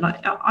position. And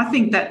I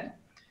think that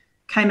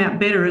came out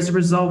better as a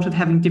result of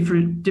having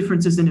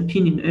differences in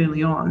opinion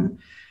early on.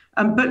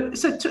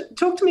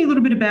 Talk to me a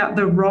little bit about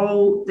the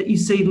role that you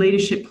see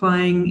leadership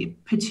playing,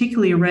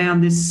 particularly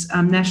around this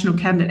National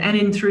Cabinet and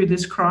in through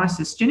this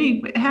crisis.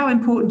 Jenny, how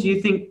important do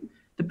you think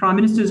the Prime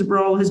Minister's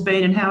role has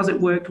been, and how has it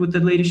worked with the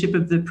leadership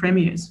of the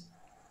premiers?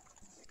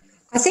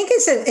 I think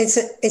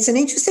it's an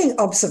interesting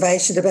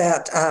observation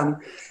about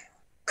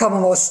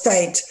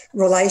Commonwealth-state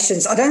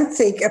relations. I don't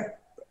think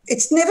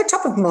it's never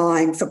top of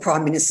mind for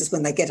Prime Ministers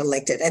when they get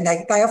elected, and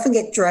they often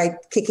get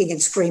dragged kicking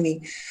and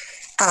screaming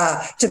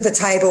to the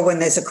table when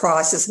there's a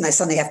crisis and they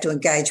suddenly have to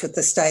engage with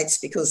the states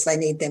because they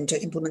need them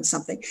to implement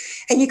something.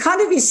 And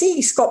you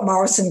see Scott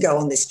Morrison go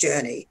on this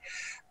journey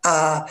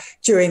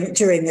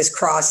during this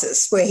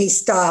crisis, where he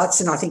starts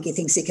and I think he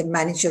thinks he can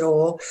manage it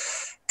all.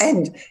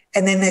 And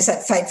then there's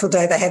that fateful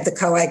day they have the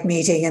COAG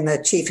meeting and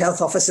the chief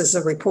health officers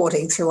are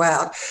reporting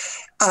throughout.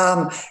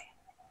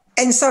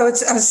 And so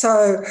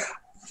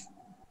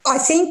I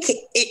think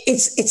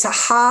it's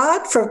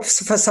hard for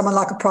someone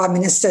like a Prime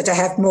Minister to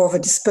have more of a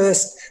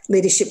dispersed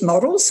leadership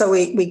model. So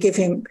we give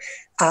him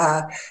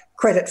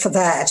credit for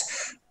that.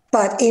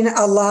 But in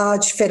a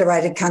large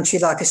federated country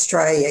like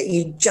Australia,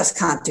 you just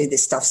can't do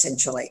this stuff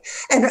centrally.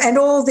 And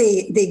all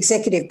the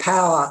executive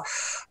power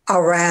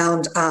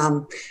around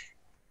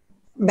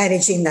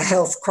managing the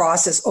health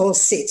crisis all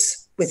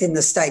sits within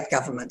the state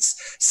governments.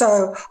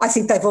 So I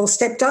think they've all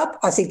stepped up.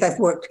 I think they've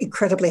worked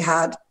incredibly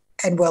hard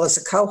and well as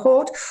a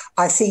cohort.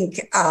 I think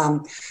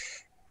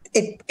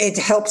it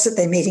helps that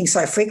they're meeting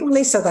so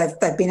frequently, so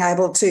they've been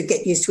able to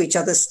get used to each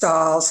other's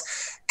styles.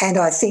 And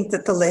I think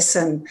that the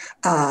lesson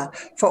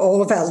for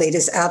all of our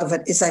leaders out of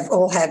it is they've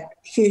all had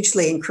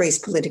hugely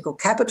increased political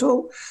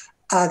capital.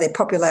 Their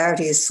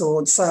popularity has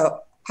soared. So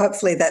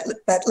hopefully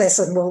that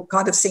lesson will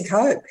kind of sink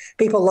home.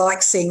 People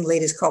like seeing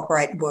leaders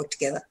cooperate and work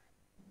together.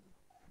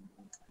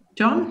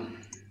 John?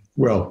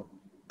 Well,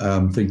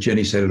 I think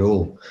Jenny said it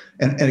all.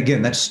 And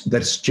again,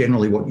 that's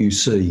generally what you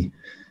see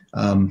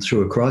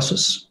through a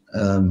crisis.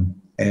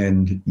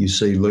 And you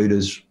see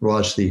leaders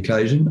rise to the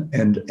occasion.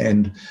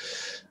 And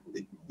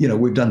you know,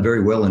 we've done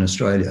very well in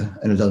Australia,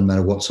 and it doesn't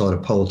matter what side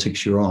of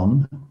politics you're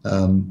on.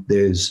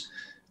 There's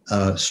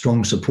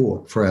strong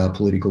support for our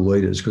political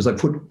leaders because they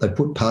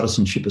put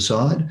partisanship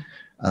aside.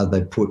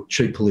 They put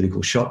cheap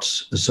political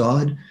shots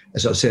aside.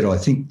 As I said, I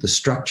think the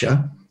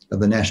structure of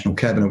the National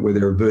Cabinet, where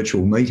there are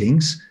virtual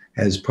meetings,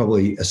 has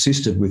probably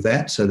assisted with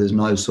that. So there's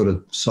no sort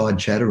of side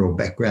chatter or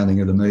backgrounding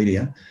of the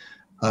media.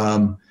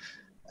 So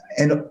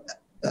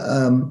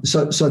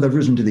they've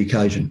risen to the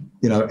occasion,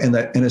 you know, and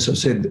as I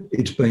said,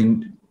 it's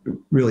been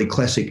really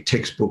classic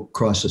textbook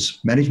crisis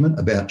management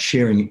about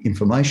sharing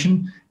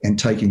information and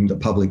taking the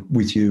public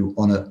with you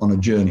on a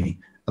journey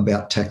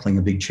about tackling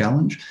a big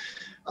challenge.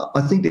 I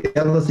think the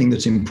other thing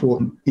that's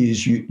important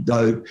is you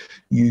do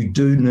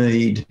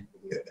need,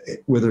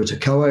 whether it's a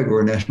COAG or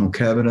a National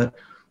Cabinet,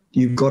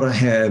 you've got to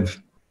have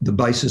the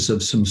basis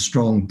of some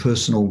strong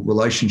personal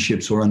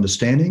relationships or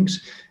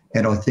understandings.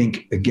 And I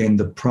think, again,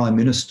 the Prime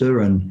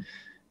Minister and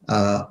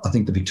I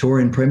think the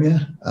Victorian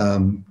Premier,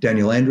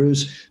 Daniel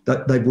Andrews,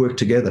 they've worked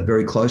together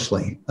very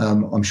closely.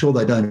 I'm sure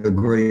they don't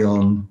agree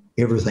on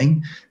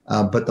everything,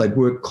 but they've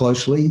worked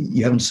closely.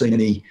 You haven't seen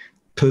any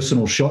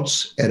personal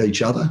shots at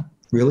each other,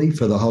 really,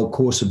 for the whole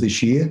course of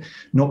this year,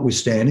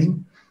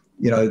 notwithstanding,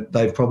 you know,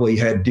 they've probably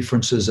had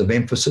differences of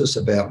emphasis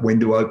about when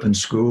to open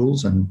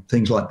schools and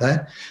things like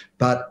that,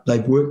 but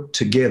they've worked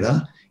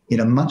together in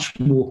a much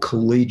more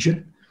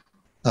collegiate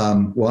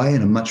way,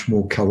 in a much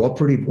more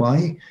cooperative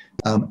way,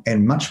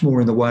 and much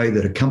more in the way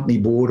that a company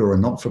board or a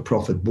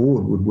not-for-profit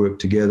board would work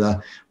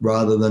together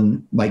rather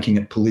than making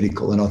it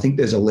political. And I think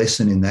there's a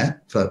lesson in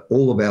that for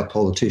all of our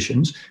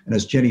politicians. And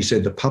as Jenny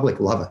said, the public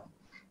love it.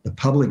 The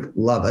public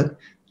love it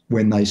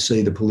when they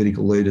see the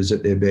political leaders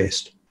at their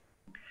best.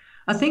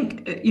 I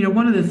think, you know,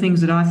 one of the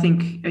things that I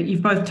think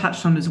you've both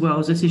touched on as well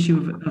is this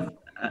issue of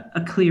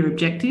a clear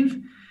objective.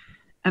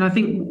 And I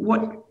think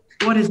what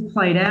has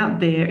played out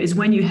there is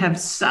when you have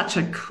such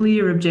a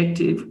clear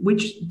objective,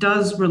 which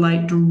does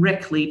relate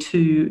directly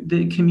to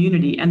the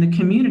community and the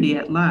community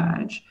at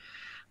large,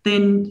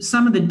 then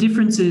some of the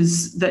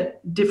differences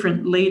that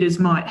different leaders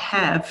might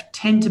have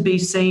tend to be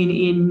seen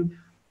in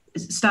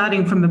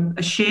starting from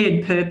a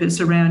shared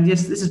purpose around,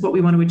 yes, this is what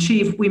we want to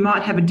achieve. We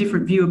might have a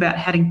different view about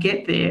how to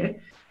get there,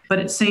 but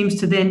it seems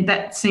to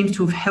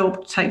have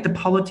helped take the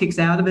politics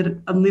out of it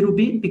a little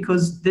bit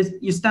because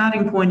your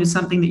starting point is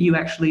something that you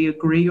actually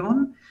agree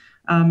on.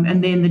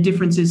 And then the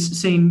differences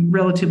seem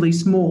relatively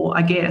small,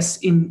 I guess,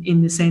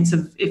 in the sense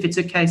of if it's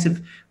a case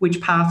of which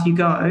path you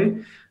go,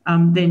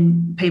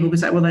 then people can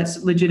say, well,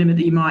 that's legitimate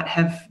that you might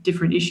have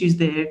different issues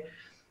there.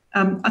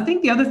 I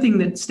think the other thing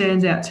that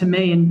stands out to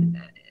me, and,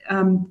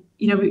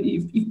 you know,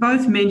 you've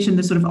both mentioned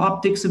the sort of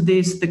optics of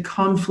this, the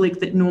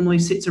conflict that normally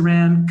sits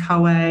around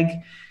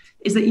COAG,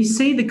 is that you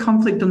see the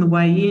conflict on the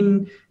way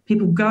in,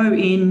 people go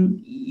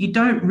in, you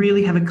don't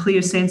really have a clear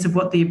sense of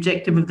what the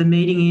objective of the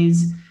meeting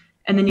is.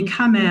 And then you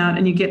come out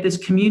and you get this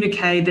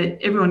communique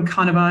that everyone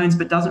kind of owns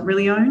but doesn't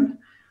really own.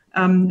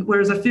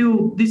 Whereas I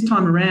feel this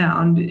time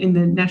around in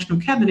the National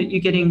Cabinet,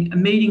 you're getting a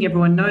meeting,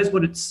 everyone knows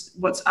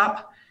what's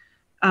up.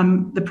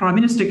 The Prime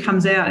Minister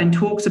comes out and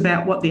talks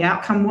about what the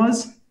outcome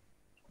was.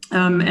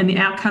 And the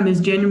outcome is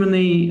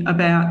genuinely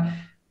about,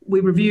 we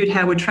reviewed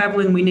how we're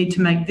travelling, we need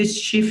to make this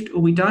shift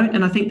or we don't.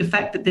 And I think the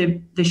fact that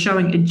they're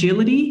showing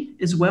agility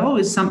as well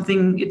is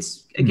something,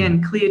 it's,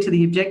 again, clear to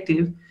the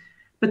objective.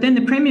 But then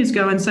the premiers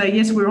go and say,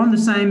 yes, we're on the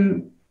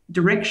same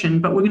direction,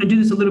 but we're going to do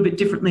this a little bit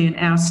differently in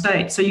our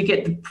state. So you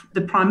get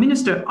the Prime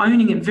Minister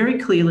owning it very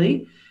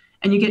clearly,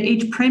 and you get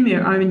each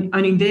premier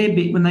owning their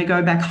bit when they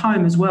go back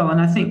home as well.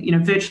 And I think, you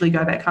know, virtually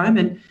go back home.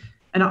 And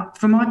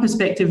from my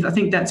perspective, I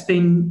think that's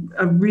been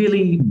a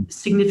really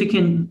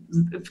significant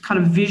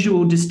kind of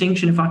visual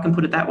distinction, if I can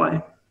put it that way.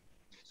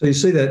 So you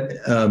see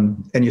that,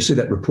 and you see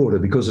that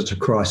reported because it's a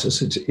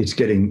crisis. It's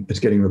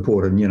getting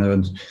reported, you know,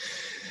 and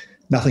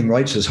nothing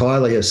rates as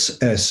highly as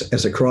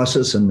a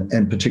crisis,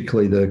 and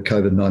particularly the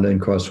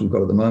COVID-19 crisis we've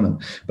got at the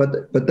moment.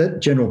 But that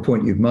general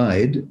point you've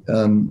made,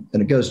 and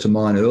it goes to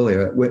mine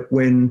earlier,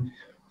 when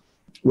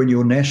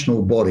your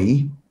national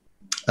body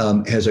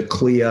has a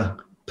clear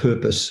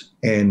purpose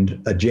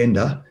and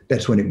agenda,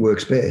 that's when it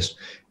works best.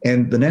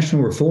 And the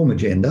national reform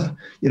agenda,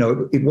 you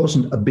know, it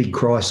wasn't a big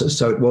crisis,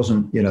 so it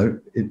wasn't, you know,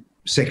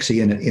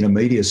 sexy in a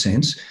media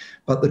sense.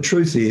 But the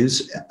truth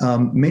is,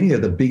 many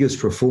of the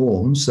biggest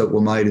reforms that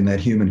were made in that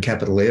human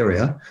capital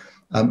area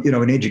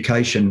In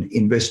education,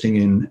 investing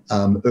in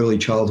early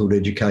childhood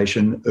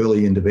education,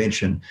 early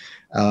intervention,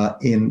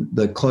 in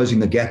the Closing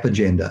the Gap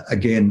agenda,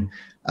 again,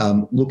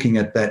 looking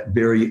at that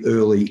very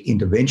early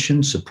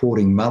intervention,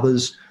 supporting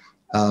mothers,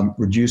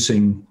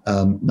 reducing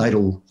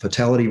natal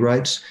fatality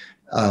rates,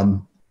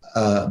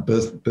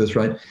 birth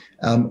rate.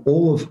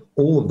 All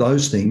of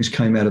those things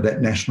came out of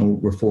that national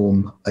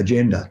reform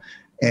agenda,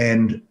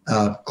 and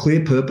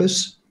clear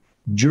purpose,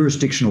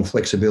 jurisdictional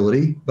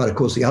flexibility. But of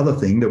course, the other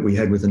thing that we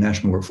had with the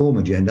national reform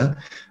agenda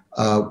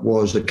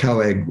was the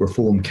COAG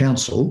Reform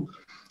Council,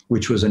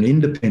 which was an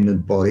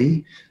independent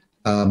body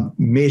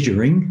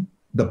measuring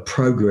the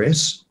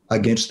progress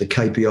against the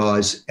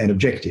KPIs and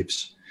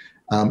objectives.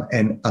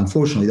 And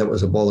unfortunately, that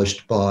was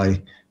abolished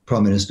by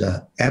Prime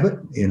Minister Abbott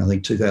in, I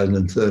think,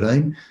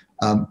 2013.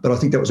 But I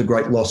think that was a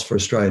great loss for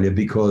Australia,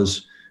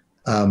 because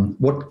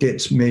what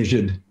gets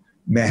measured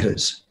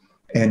matters.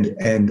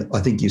 And I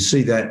think you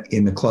see that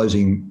in the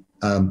Closing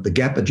the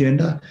Gap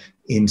agenda.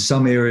 In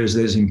some areas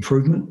there's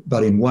improvement,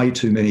 but in way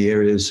too many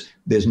areas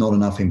there's not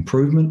enough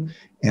improvement.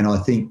 And I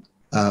think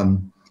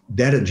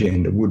that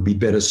agenda would be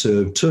better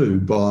served too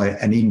by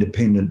an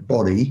independent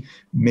body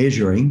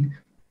measuring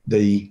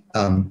the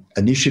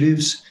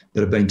initiatives that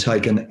have been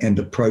taken and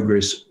the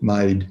progress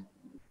made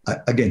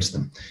against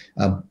them.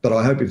 But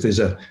I hope if there's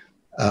a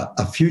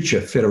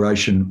future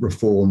federation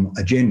reform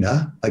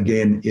agenda,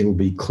 again, it'll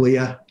be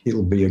clear,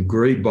 it'll be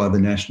agreed by the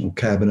National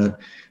Cabinet,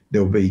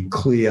 there'll be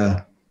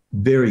clear,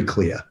 very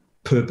clear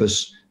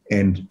purpose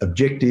and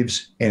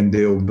objectives, and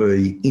there'll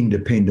be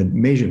independent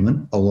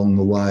measurement along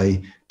the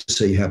way to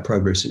see how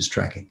progress is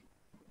tracking.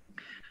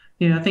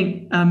 Yeah, I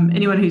think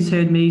anyone who's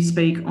heard me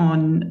speak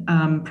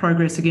on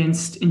progress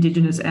against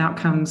Indigenous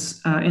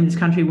outcomes in this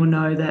country will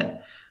know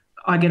that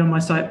I get on my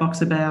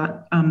soapbox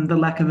about the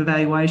lack of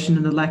evaluation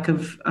and the lack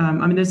of,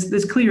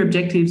 there's clear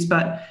objectives,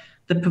 but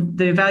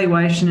the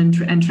evaluation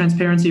and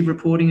transparency of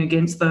reporting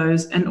against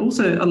those, and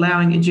also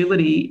allowing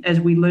agility as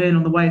we learn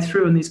on the way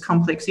through in these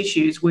complex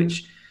issues,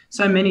 which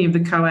so many of the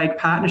COAG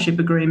partnership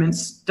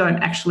agreements don't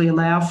actually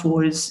allow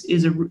for, is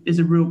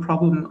a real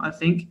problem, I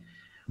think.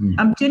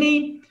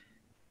 Jenny,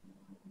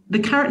 the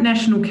current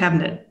National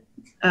Cabinet,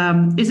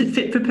 is it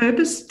fit for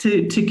purpose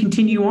to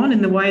continue on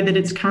in the way that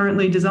it's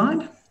currently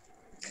designed?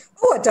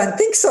 Oh, I don't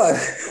think so.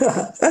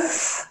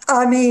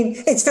 I mean,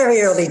 it's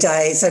very early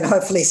days, and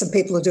hopefully some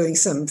people are doing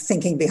some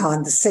thinking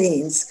behind the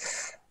scenes.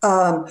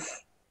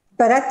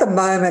 But at the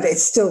moment,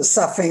 it's still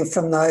suffering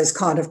from those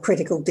kind of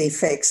critical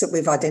defects that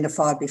we've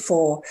identified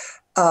before.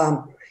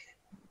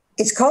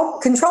 It's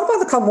controlled by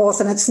the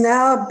Commonwealth, and it's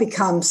now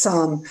become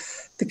some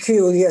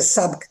peculiar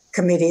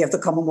subcommittee of the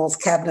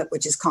Commonwealth Cabinet,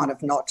 which is kind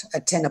of not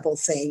a tenable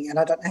thing, and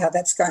I don't know how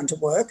that's going to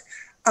work.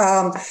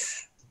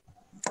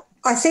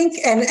 I think,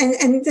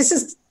 and this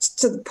is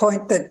to the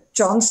point that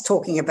John's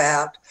talking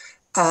about,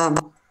 I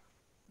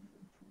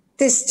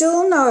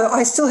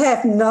still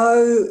have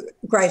no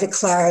greater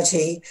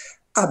clarity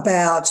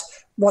about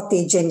what the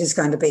agenda is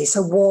going to be.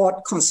 So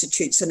what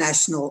constitutes a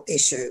national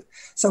issue?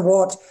 So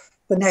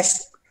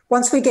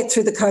once we get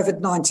through the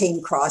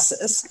COVID-19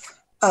 crisis,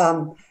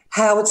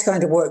 how it's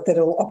going to work, that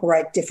it'll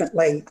operate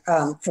differently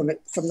from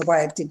the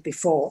way it did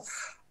before.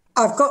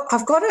 I've got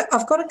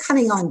a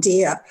cunning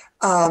idea.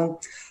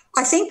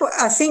 I think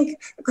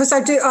because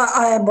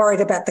I am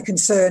worried about the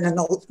concern and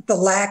the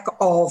lack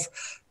of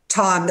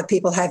time that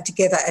people have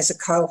together as a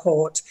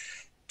cohort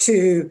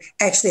to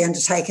actually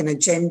undertake an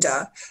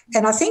agenda.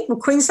 And I think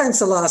Queensland's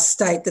the last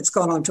state that's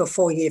gone on to a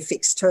 4-year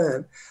fixed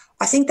term.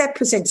 I think that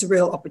presents a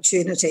real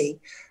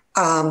opportunity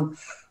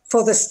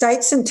for the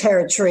states and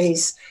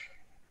territories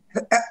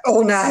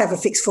all now have a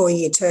fixed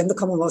 4-year term. The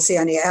Commonwealth's the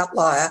only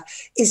outlier,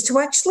 is to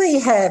actually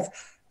have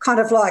kind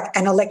of like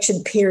an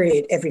election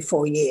period every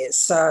 4 years.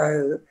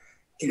 So,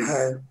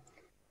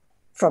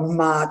 from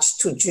March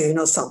to June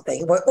or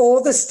something, where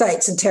all the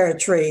states and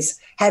territories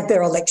have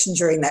their election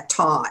during that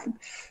time.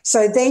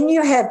 So then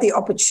you have the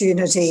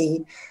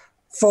opportunity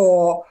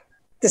for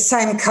the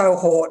same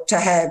cohort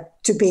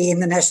to be in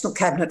the National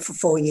Cabinet for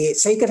 4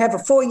 years. So you could have a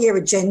 4-year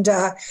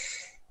agenda.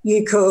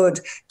 You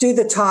could do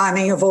the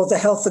timing of all the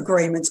health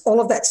agreements,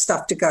 all of that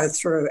stuff to go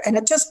through. And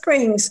it just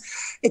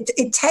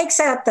it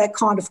takes out that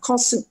kind of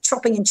constant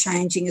chopping and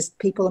changing as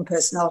people and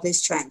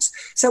personalities change.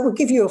 So it will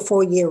give you a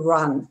 4-year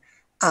run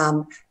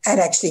at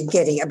actually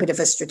getting a bit of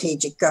a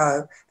strategic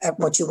go at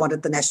what you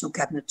wanted the National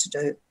Cabinet to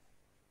do.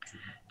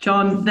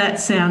 John, that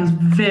sounds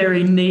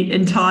very neat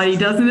and tidy,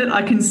 doesn't it?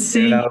 I can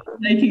see you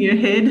shaking your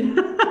head.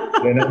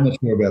 I'm not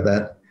sure about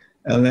that.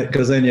 And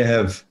because then you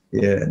have...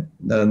 Yeah,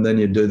 and then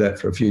you do that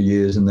for a few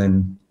years and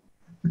then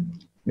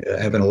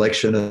have an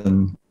election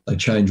and they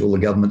change all the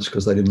governments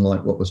because they didn't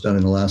like what was done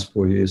in the last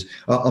 4 years.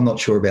 I'm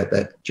not sure about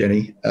that,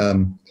 Jenny.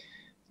 I'm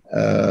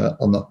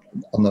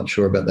not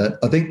sure about that.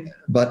 I think,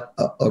 but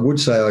I would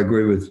say I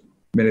agree with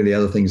many of the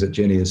other things that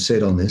Jenny has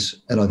said on this.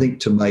 And I think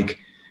to make,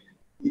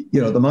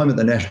 at the moment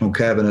the National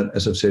Cabinet,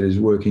 as I've said, is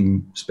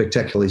working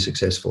spectacularly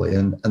successfully,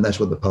 and that's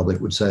what the public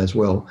would say as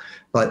well.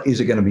 But is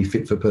it going to be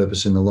fit for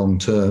purpose in the long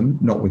term?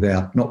 Not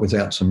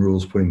without some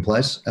rules put in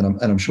place,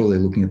 and I'm sure they're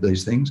looking at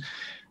these things.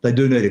 They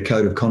do need a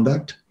code of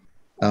conduct.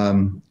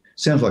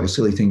 Sounds like a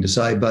silly thing to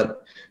say,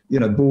 but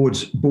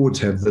boards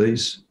have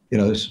these.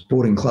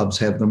 Sporting clubs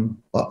have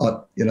them.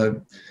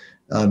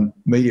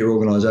 Media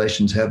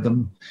organisations have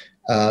them.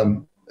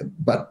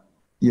 But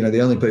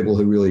the only people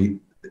who really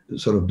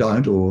sort of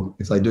don't, or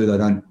if they do, they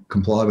don't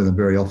comply with them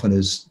very often,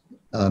 is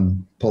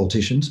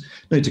politicians.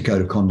 Needs a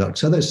code of conduct.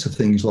 So that's the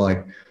things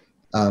like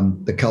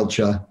the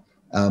culture,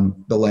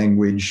 the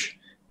language,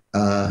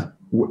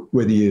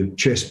 whether you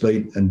chest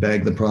beat and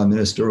bag the Prime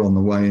Minister on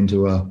the way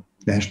into a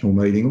national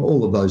meeting,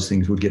 all of those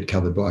things would get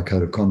covered by a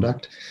code of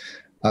conduct.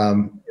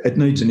 It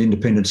needs an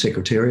independent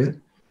secretariat.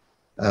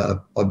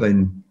 I've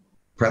been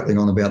prattling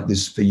on about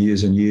this for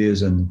years and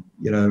years, and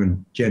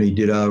Jenny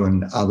ditto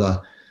and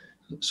other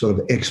sort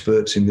of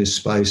experts in this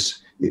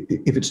space.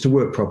 If it's to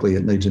work properly,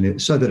 it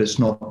needs so that it's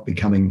not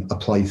becoming a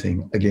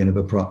plaything again of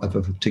a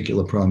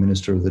particular Prime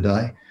Minister of the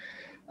day.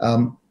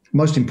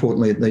 Most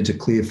importantly, it needs a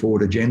clear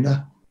forward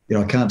agenda.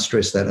 I can't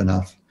stress that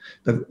enough.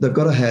 They've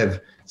got to have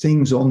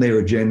things on their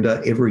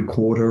agenda every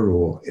quarter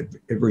or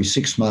every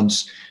 6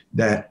 months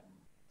that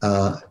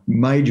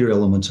major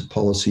elements of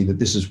policy, that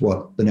this is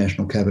what the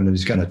National Cabinet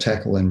is going to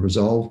tackle and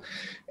resolve.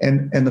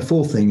 And the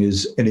fourth thing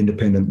is an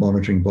independent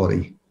monitoring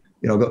body.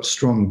 I've got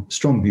strong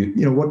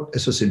view.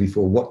 As I said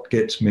before, what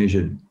gets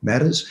measured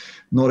matters.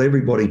 Not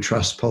everybody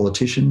trusts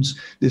politicians.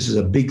 This is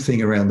a big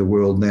thing around the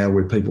world now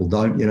where people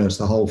don't, it's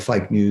the whole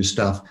fake news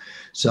stuff.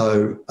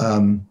 So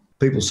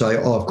people say,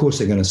 of course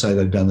they're going to say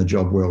they've done the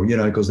job well,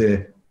 because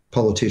they're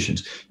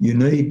politicians. You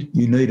need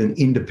an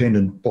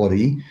independent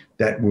body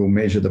that will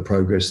measure the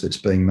progress that's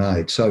being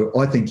made. So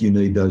I think you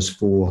need those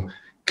 4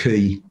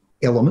 key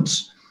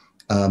elements,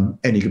 and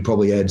you could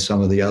probably add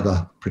some of the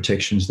other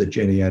protections that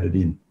Jenny added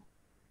in.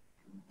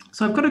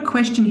 So I've got a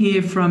question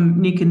here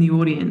from Nick in the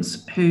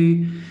audience,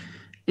 who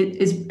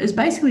is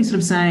basically sort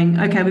of saying,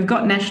 okay, we've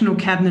got National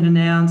Cabinet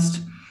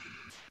announced,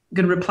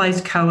 going to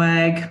replace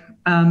COAG.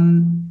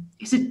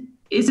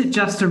 Is it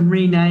just a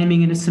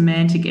renaming and a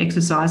semantic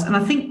exercise? And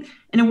I think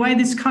in a way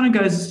this kind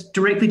of goes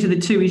directly to the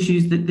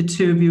issues that the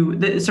two of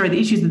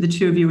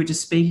you were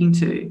just speaking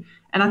to.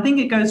 And I think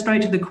it goes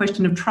straight to the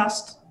question of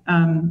trust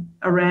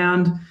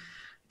around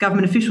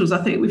government officials.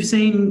 I think we've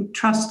seen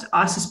trust,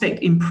 I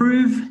suspect,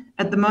 improve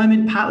at the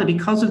moment, partly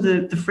because of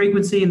the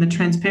frequency and the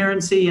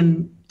transparency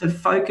and the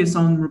focus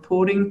on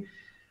reporting.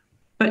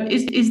 But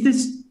is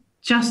this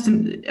just,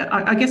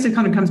 I guess it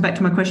kind of comes back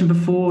to my question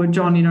before,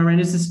 John, around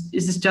is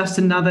this just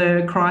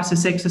another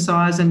crisis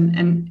exercise,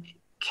 and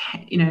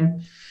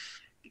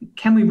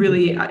can we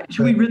really,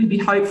 should we really be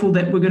hopeful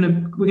that we're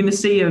going to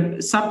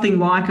see something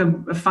like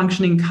a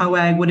functioning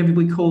COAG, whatever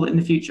we call it, in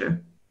the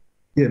future?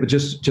 Yeah, but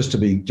just to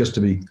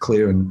be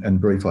clear and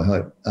brief, I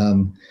hope.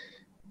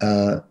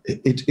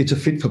 It's a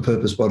fit for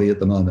purpose body at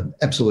the moment,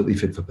 absolutely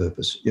fit for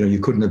purpose. You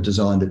couldn't have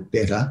designed it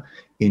better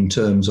in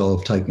terms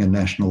of taking a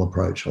national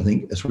approach. I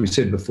think, as we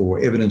said before,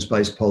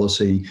 evidence-based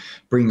policy,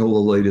 bring all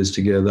the leaders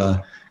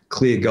together,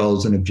 clear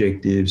goals and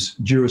objectives,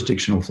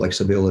 jurisdictional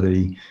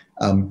flexibility,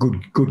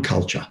 good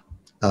culture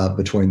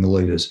between the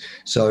leaders.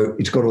 So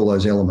it's got all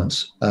those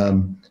elements.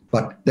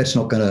 But that's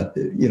not going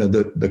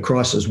to, the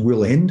crisis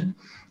will end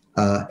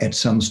at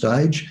some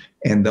stage,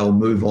 and they'll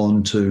move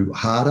on to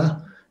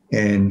harder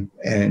and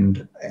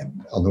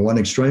on the one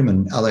extreme,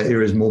 and other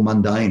areas more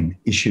mundane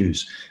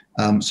issues.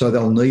 So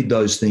they'll need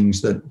those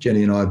things that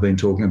Jenny and I have been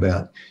talking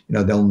about.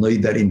 They'll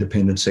need that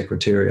independent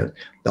secretariat.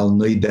 They'll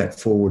need that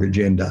forward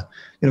agenda.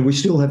 We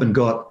still haven't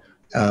got,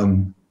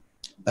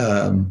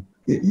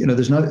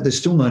 there's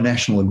still no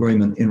national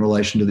agreement in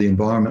relation to the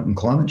environment and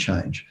climate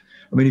change.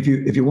 I mean,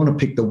 if you want to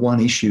pick the one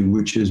issue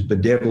which has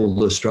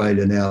bedeviled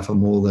Australia now for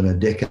more than a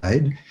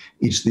decade,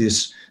 it's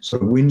this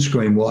sort of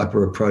windscreen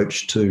wiper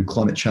approach to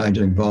climate change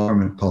and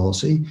environment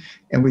policy,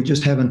 and we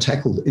just haven't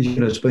tackled it.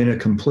 It's been a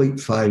complete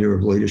failure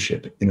of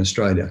leadership in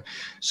Australia.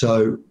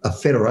 So a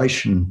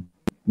federation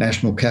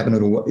national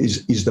cabinet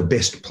is the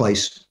best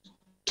place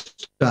to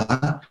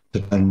start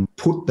and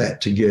put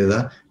that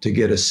together to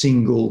get a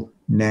single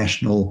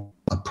national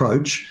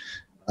approach,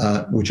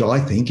 which I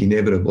think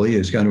inevitably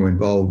is going to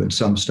involve at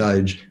some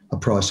stage a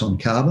price on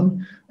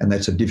carbon, and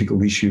that's a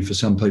difficult issue for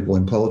some people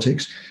in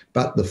politics.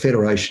 But the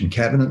Federation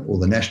Cabinet or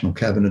the National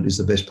Cabinet is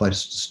the best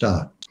place to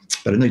start.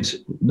 But it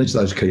needs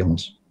those key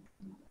elements.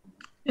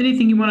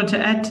 Anything you wanted to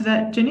add to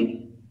that,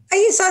 Jenny?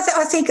 Yes,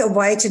 I think a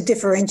way to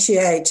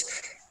differentiate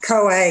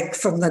COAG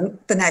from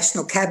the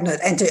National Cabinet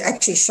and to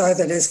actually show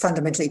that it has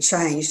fundamentally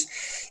changed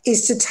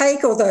is to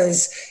take all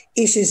those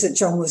issues that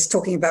John was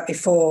talking about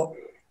before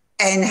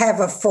and have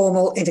a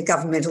formal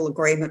intergovernmental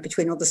agreement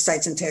between all the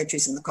states and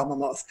territories in the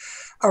Commonwealth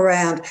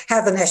around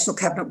how the National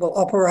Cabinet will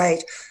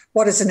operate,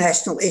 what is a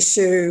national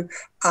issue,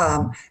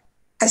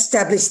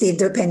 establish the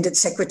independent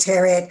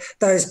secretariat,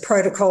 those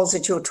protocols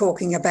that you're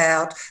talking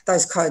about,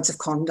 those codes of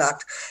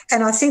conduct.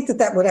 And I think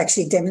that would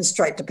actually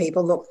demonstrate to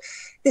people, look,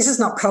 this is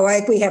not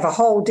COAG. We have a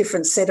whole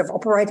different set of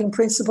operating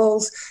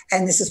principles,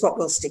 and this is what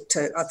we'll stick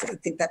to. I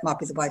think that might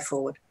be the way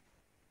forward.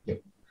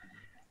 Yep.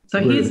 So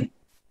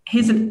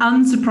here's an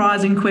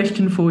unsurprising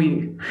question for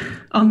you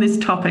on this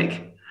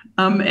topic.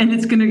 And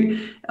it's going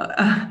to,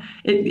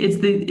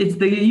 it's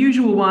the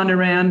usual one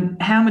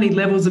around how many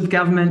levels of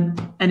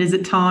government, and is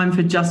it time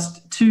for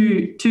just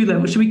two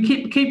levels? Should we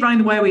keep running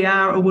the way we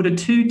are, or would a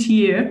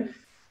 2-tier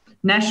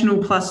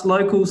national plus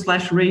local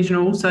 /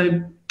 regional,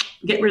 so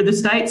get rid of the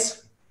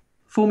states,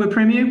 form a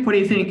premier? What do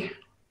you think?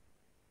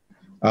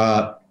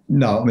 No,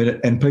 I mean,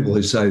 and people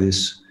who say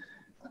this,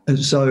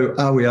 so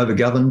are we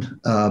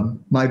overgoverned?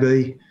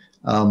 Maybe.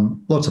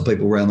 Lots of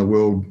people around the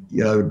world,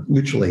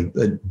 literally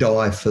they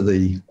die for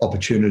the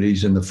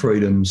opportunities and the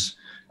freedoms,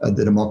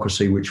 the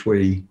democracy which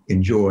we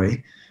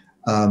enjoy.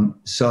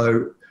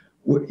 So,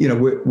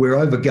 we're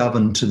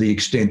overgoverned to the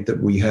extent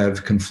that we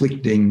have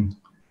conflicting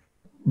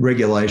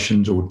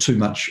regulations or too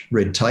much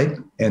red tape,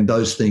 and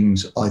those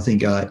things I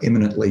think are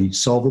eminently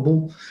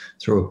solvable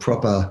through a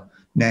proper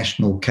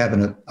national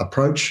cabinet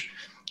approach.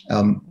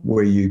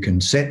 Where you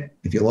can set,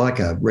 if you like,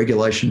 a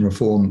regulation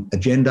reform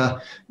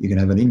agenda. You can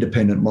have an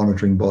independent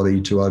monitoring body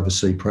to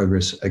oversee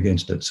progress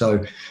against it.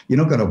 So you're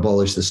not going to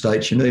abolish the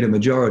states. You need a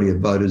majority of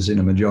voters in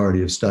a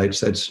majority of states.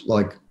 That's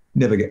like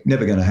never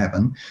going to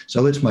happen.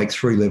 So let's make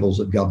 3 levels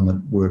of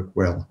government work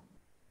well.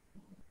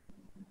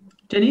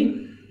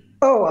 Jenny?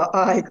 Oh,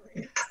 I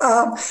agree.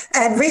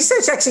 And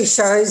research actually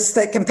shows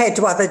that compared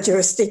to other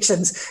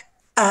jurisdictions,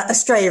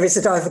 Australia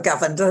isn't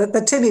overgoverned.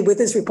 The Toomey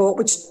Withers report,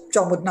 which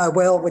John would know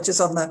well, which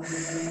is on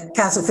the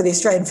Council for the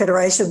Australian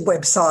Federation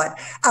website,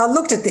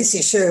 looked at this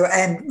issue,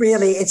 and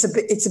really it's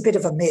a bit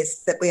of a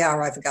myth that we are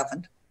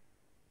overgoverned.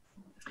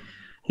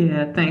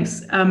 Yeah,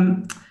 thanks. I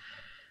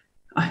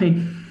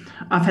mean,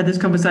 I've had this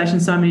conversation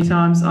so many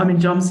times. I'm in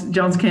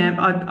John's camp.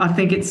 I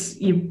think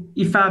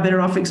you're far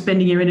better off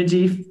expending your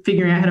energy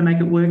figuring out how to make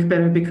it work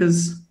better,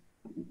 because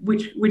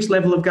which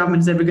level of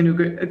government is ever going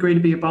to agree to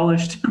be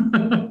abolished?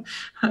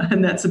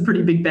 And that's a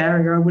pretty big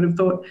barrier, I would have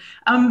thought.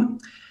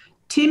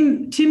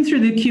 Tim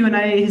through the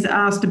Q&A has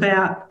asked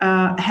about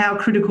how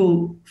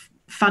critical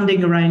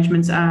funding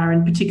arrangements are,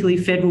 and particularly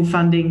federal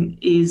funding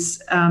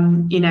is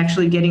in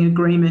actually getting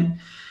agreement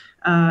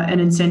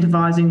and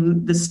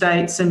incentivising the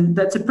states. And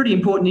that's a pretty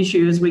important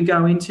issue as we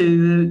go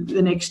into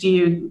the next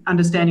year,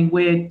 understanding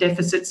where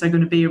deficits are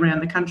going to be around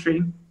the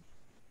country.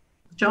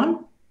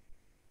 John?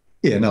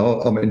 Yeah,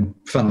 no, I mean,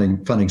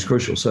 funding's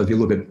crucial. So if you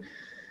look at,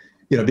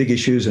 big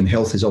issues, and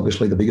health is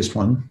obviously the biggest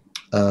one,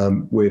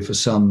 where for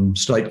some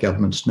state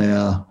governments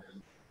now,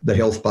 the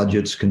health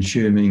budget's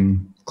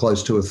consuming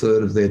close to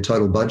 1/3 of their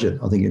total budget.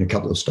 I think in a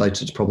couple of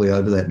states, it's probably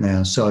over that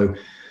now. So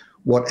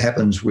what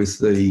happens with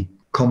the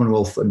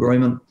Commonwealth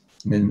Agreement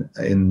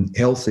in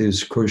health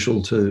is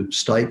crucial to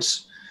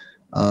states.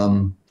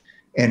 And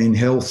in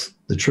health,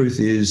 the truth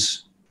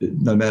is,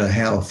 no matter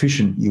how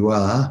efficient you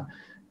are,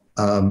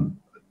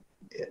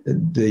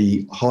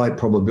 the high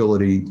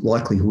probability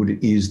likelihood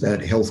is that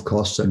health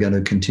costs are going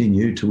to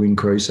continue to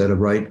increase at a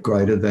rate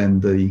greater than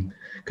the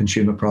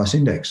consumer price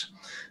index.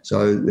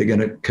 So they're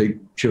going to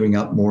keep chewing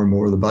up more and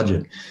more of the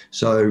budget.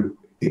 So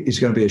it's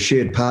going to be a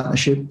shared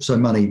partnership. So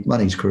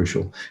money's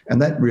crucial.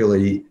 And that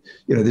really,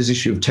 this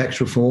issue of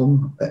tax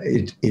reform,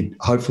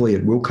 hopefully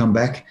it will come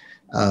back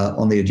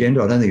on the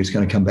agenda. I don't think it's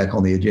going to come back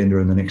on the agenda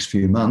in the next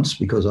few months,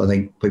 because I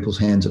think people's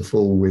hands are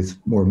full with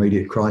more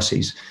immediate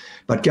crises.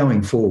 But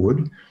going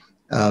forward,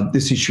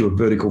 this issue of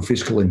vertical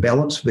fiscal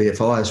imbalance,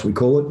 VFI as we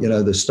call it,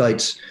 the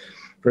states,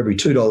 for every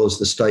 $2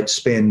 the states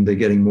spend, they're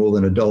getting more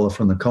than $1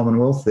 from the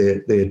Commonwealth.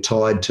 They're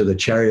tied to the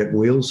chariot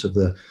wheels of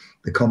the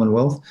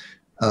Commonwealth.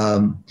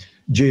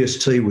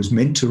 GST was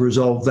meant to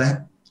resolve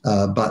that,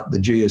 but the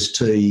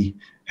GST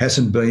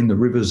hasn't been the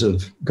rivers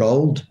of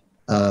gold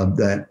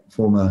that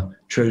former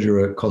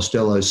Treasurer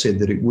Costello said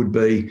that it would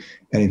be.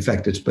 And in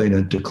fact, it's been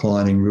a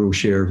declining real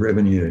share of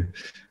revenue.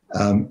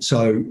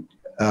 So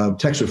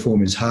tax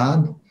reform is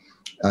hard.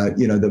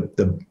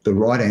 The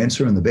right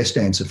answer and the best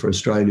answer for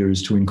Australia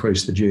is to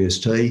increase the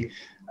GST,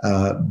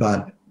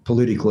 but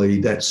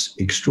politically that's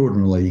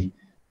extraordinarily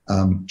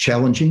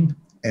challenging,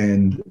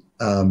 and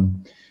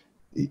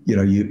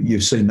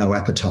you've seen no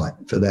appetite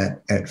for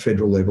that at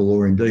federal level,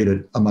 or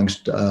indeed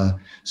amongst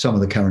some of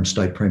the current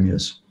state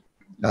premiers.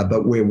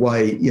 But we're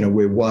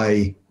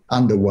way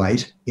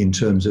underweight in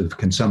terms of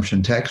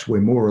consumption tax.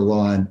 We're more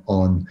reliant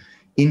on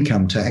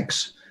income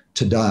tax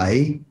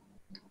today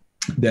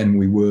than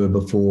we were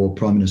before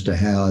Prime Minister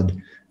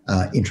Howard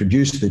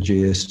introduced the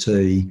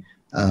GST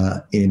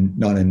in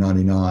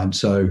 1999.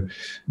 So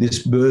this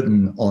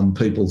burden on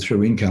people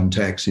through income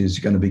tax is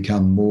going to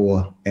become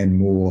more and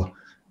more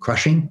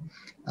crushing.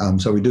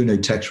 So we do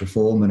need tax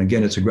reform. And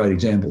again, it's a great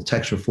example.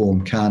 Tax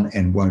reform can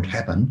and won't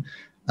happen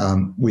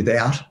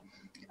without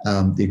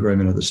the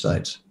agreement of the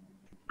states.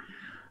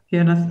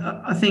 Yeah, and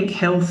I think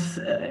health,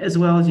 as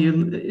well as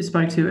you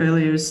spoke to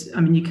earlier, is,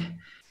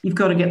 you've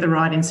got to get the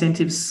right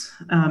incentives,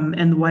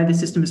 and the way the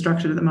system is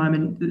structured at the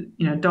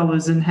moment,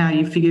 dollars and how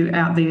you figure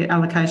out the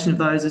allocation of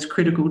those is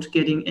critical to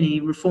getting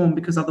any reform,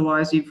 because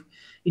otherwise you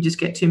just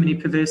get too many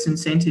perverse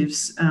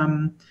incentives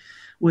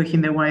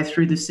working their way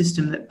through the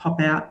system that pop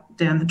out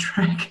down the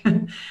track.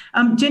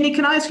 Jenny,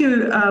 can I ask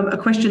you a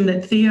question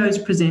that Theo's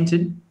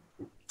presented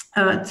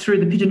through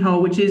the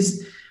Pigeonhole, which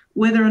is,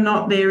 whether or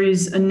not there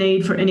is a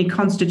need for any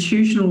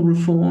constitutional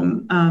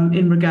reform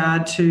in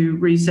regard to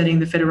resetting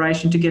the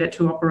Federation to get it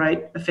to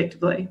operate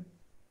effectively.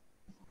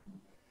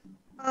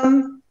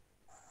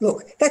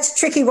 Look, that's a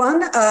tricky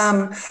one.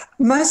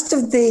 Most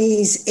of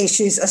these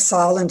issues are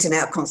silent in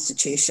our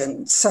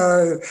constitution,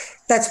 so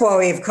that's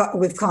why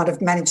we've kind of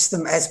managed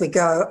them as we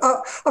go.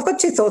 I've got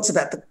two thoughts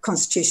about the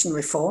constitutional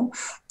reform.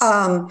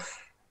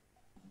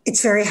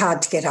 It's very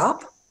hard to get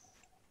up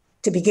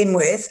to begin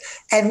with,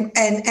 and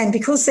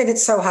because then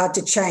it's so hard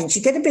to change,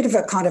 you get a bit of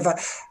a kind of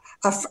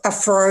a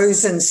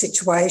frozen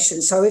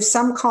situation. So if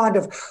some kind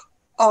of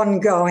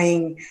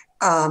ongoing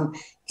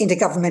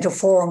intergovernmental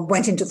forum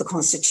went into the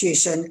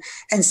constitution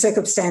and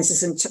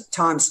circumstances and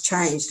times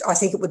changed, I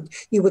think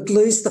you would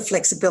lose the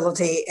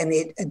flexibility and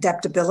the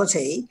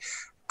adaptability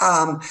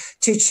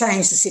to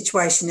change the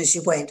situation as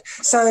you went.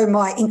 So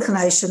my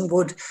inclination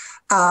would,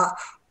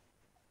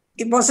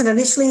 it wasn't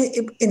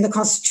initially in the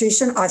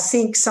constitution. I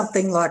think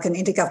something like an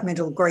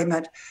intergovernmental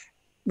agreement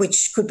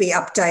which could be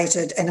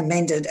updated and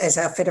amended as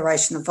our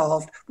federation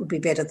evolved would be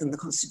better than the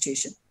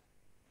constitution.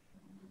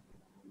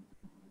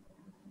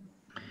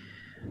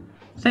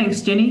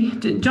 Thanks, Jenny.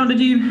 John, did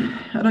you?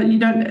 You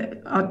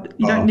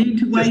don't need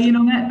to weigh in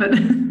on that, but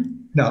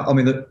no. I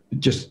mean,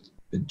 just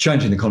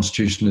changing the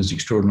constitution is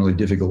extraordinarily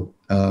difficult.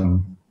 I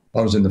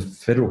was in the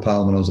federal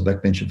parliament. I was a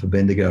backbencher for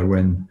Bendigo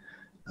when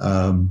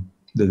the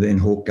then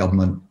Hawke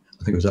government,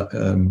 I think it was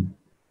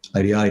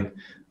 88,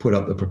 put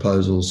up the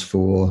proposals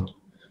for,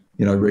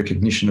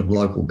 recognition of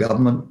local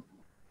government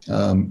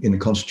in the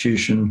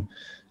constitution,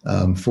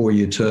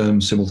 4-year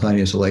terms,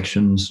 simultaneous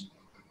elections.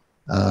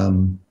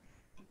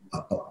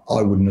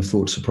 I wouldn't have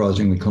thought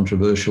surprisingly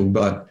controversial,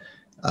 but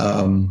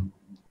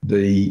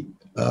the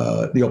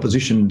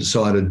opposition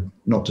decided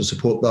not to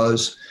support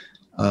those,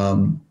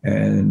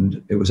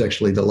 and it was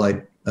actually the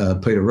late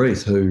Peter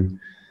Reith who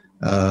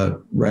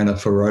ran a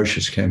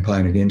ferocious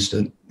campaign against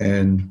it,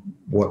 and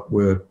what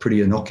were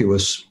pretty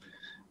innocuous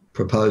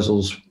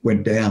proposals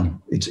went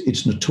down.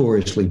 It's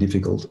notoriously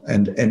difficult,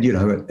 and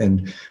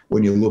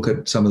when you look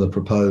at some of the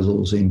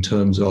proposals in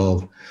terms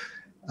of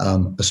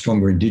a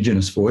stronger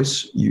Indigenous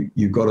voice,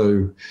 you've got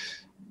to,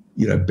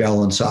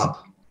 balance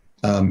up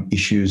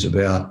issues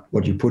about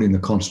what you put in the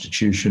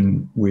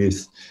Constitution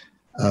with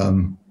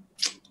the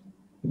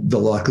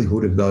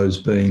likelihood of those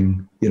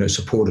being,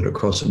 supported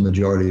across a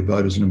majority of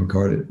voters in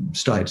democratic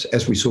states,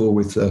 as we saw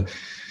with the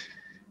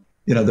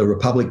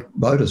Republic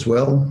vote as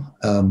well.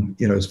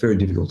 It's very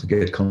difficult to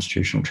get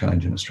constitutional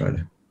change in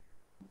Australia.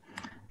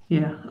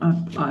 Yeah,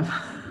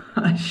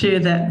 I share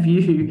that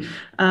view.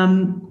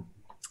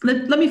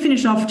 Let me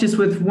finish off just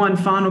with one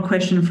final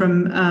question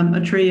from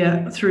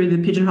Atria through the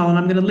Pigeonhole, and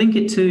I'm going to link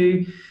it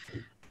to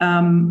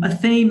a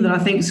theme that I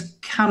think has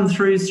come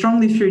through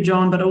strongly through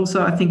John, but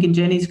also I think in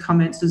Jenny's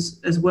comments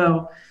as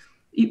well.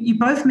 You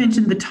both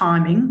mentioned the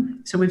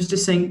timing, so we've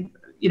just seen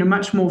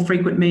much more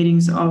frequent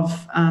meetings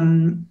of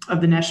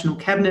the National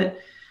Cabinet.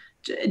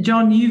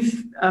 John,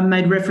 you've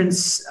made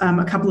reference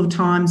a couple of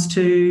times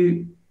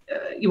to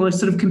you were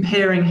sort of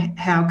comparing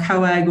how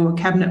COAG or a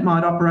cabinet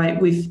might operate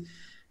with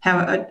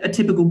how a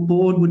typical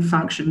board would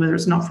function, whether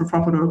it's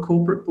not-for-profit or a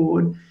corporate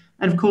board.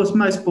 And of course,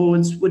 most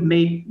boards would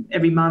meet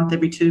every month,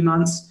 every 2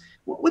 months.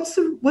 What's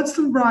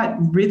the right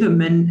rhythm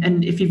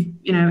and if you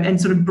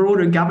and sort of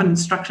broader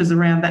governance structures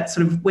around that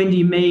sort of when do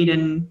you meet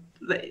and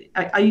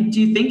do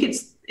you think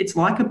it's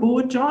like a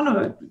board, John,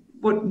 or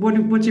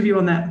what's your view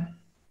on that?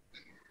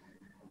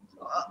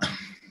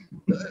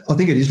 I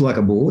think it is like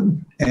a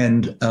board,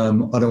 and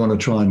I don't want to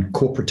try and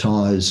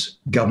corporatise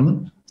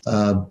government,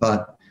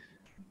 but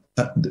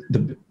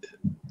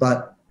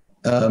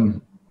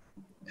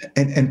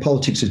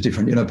politics is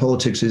different.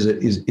 Politics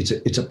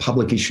is a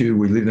public issue.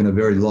 We live in a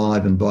very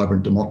live and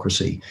vibrant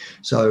democracy.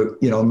 So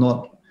I'm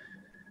not.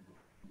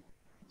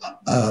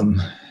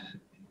 I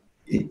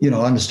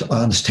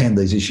understand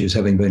these issues,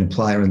 having been a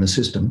player in the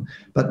system,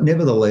 but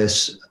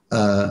nevertheless,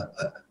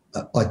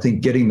 I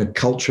think getting the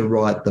culture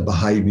right, the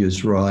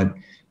behaviours right,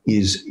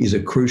 is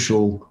a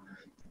crucial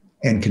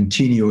and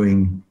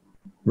continuing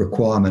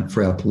requirement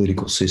for our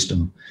political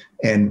system.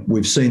 And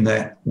we've seen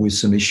that with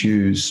some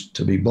issues,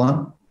 to be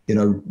blunt,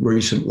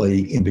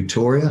 recently in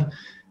Victoria.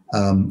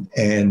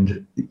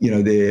 And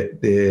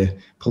they're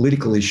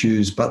political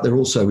issues, but they're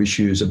also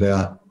issues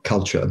about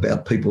culture,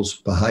 about people's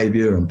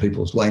behaviour and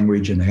people's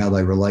language and how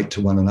they relate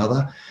to one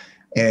another.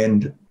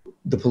 And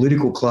the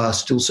political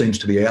class still seems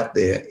to be out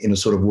there in a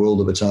sort of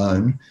world of its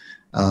own.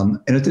 And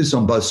it is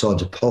on both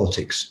sides of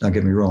politics, don't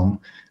get me wrong,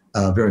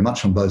 very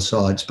much on both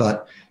sides.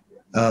 But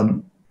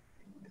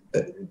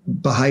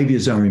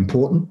behaviours are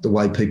important. The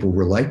way people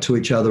relate to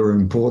each other are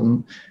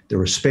important. The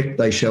respect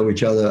they show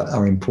each other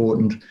are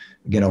important.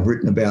 Again, I've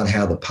written about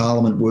how the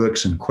parliament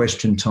works and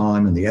question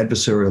time and the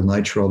adversarial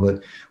nature of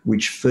it,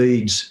 which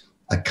feeds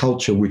a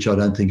culture which I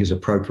don't think is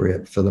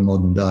appropriate for the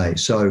modern day.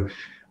 So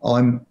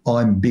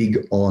I'm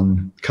big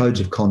on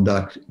codes of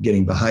conduct,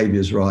 getting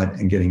behaviours right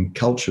and getting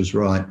cultures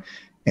right.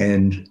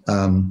 And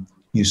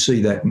you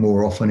see that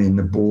more often in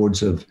the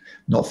boards of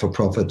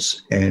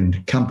not-for-profits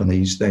and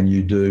companies than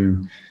you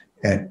do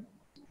at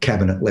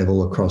cabinet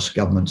level across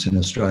governments in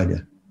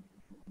Australia.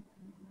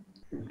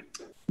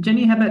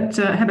 Jenny, how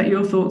about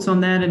your thoughts on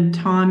that and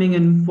timing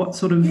and what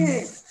sort of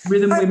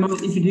rhythm we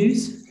might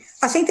introduce?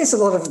 I think there's a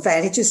lot of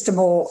advantages to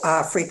more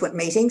frequent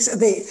meetings.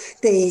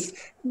 The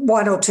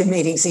 1 or 2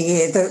 meetings a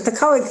year, the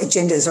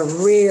co-agendas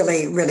are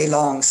really, really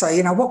long. So,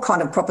 what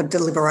kind of proper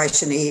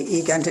deliberation are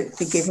you going to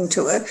be giving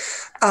to it?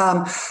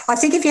 I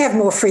think if you have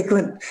more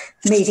frequent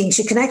meetings,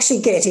 you can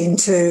actually get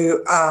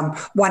into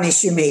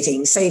one-issue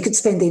meetings. So you could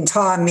spend the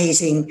entire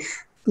meeting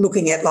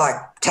looking at, like,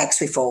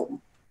 tax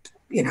reform,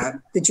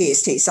 the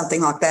GST,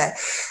 something like that,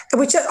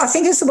 which I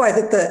think is the way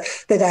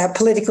that our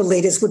political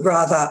leaders would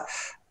rather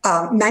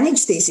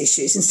manage these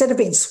issues. Instead of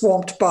being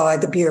swamped by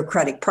the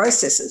bureaucratic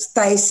processes,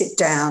 they sit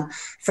down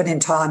for an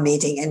entire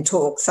meeting and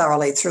talk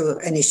thoroughly through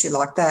an issue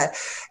like that.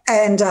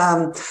 And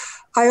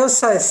I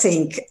also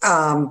think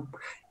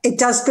it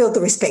does build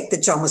the respect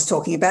that John was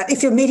talking about.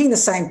 If you're meeting the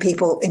same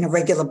people in a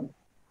regular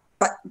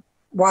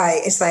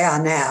way as they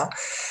are now,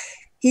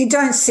 you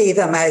don't see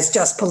them as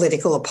just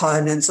political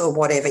opponents or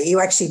whatever. You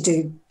actually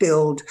do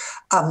build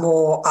a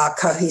more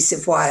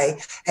cohesive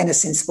way and a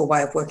sensible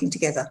way of working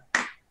together.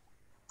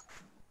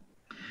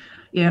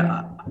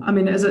 Yeah, I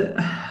mean,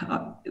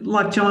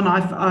 like John,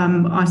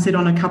 I sit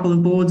on a couple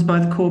of boards,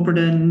 both corporate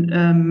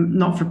and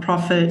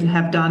not-for-profit, and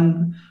have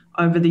done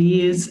over the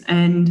years.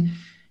 And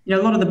a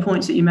lot of the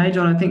points that you made,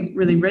 John, I think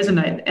really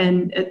resonate.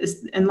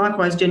 And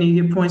likewise, Jenny,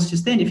 your points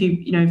just then. If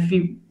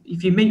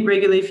you meet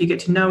regularly, if you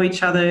get to know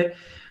each other,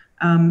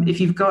 if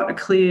you've got a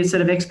clear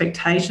set of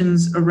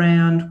expectations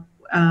around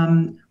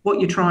what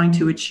you're trying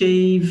to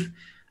achieve,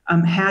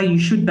 how you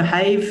should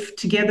behave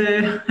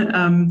together.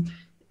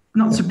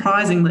 Not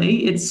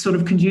surprisingly, it's sort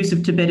of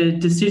conducive to better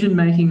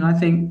decision-making, I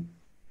think.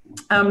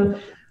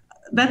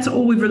 That's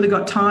all we've really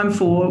got time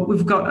for.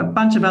 We've got a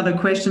bunch of other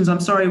questions.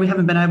 I'm sorry we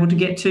haven't been able to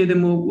get to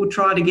them. We'll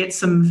try to get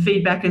some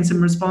feedback and some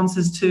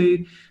responses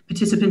to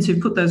participants who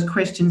put those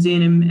questions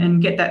in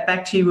and get that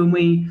back to you when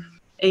we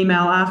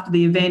email after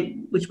the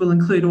event, which will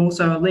include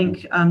also a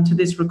link to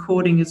this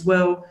recording as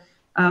well.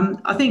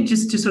 I think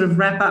just to sort of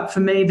wrap up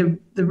for me,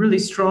 the really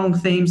strong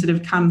themes that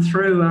have come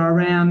through are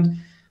around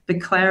the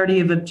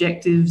clarity of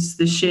objectives,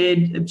 the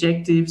shared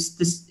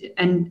objectives,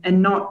 and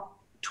not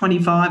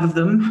 25 of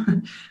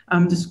them,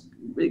 just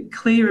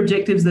clear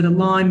objectives that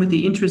align with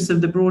the interests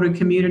of the broader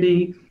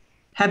community,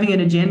 having an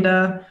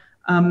agenda,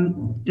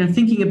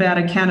 thinking about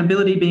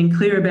accountability, being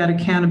clear about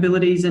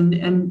accountabilities,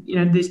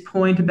 and this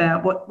point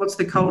about what's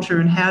the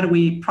culture and how do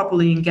we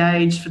properly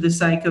engage for the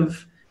sake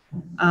of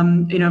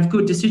of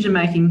good decision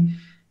making.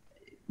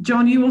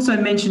 John, you also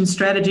mentioned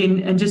strategy,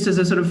 and just as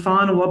a sort of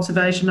final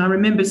observation, I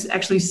remember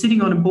actually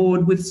sitting on a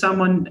board with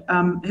someone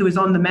who was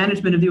on the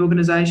management of the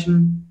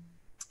organisation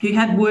who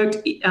had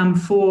worked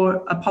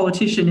for a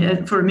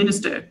politician, for a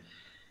minister.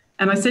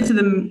 And I said to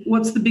them,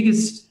 what's the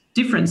biggest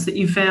difference that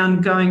you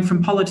found going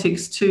from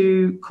politics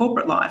to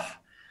corporate life?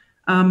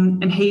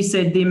 And he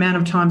said the amount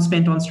of time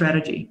spent on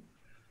strategy.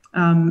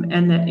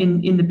 And that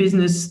in the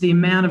business, the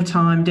amount of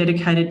time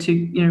dedicated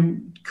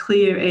to,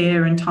 clear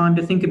air and time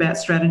to think about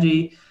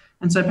strategy.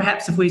 And so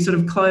perhaps if we sort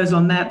of close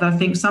on that, I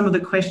think some of the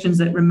questions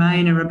that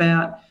remain are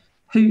about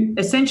who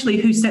sets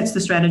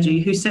the strategy,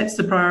 who sets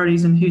the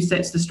priorities, and who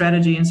sets the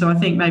strategy. And so I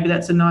think maybe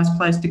that's a nice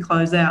place to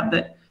close out,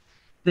 that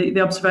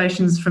the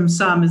observations from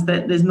some is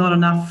that there's not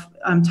enough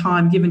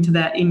time given to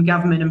that in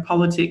government and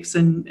politics,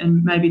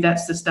 and maybe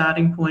that's the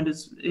starting point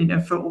as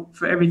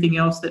for everything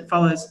else that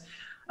follows.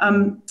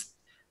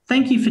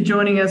 Thank you for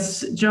joining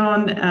us,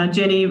 John,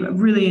 Jenny.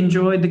 Really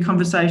enjoyed the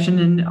conversation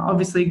and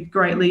obviously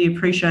greatly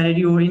appreciated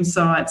your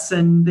insights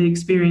and the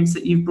experience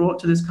that you've brought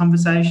to this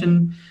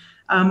conversation.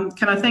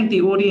 Can I thank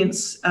the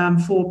audience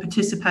for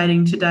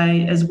participating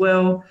today as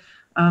well?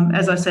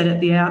 As I said at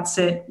the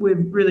outset, we're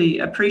really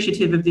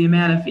appreciative of the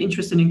amount of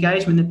interest and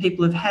engagement that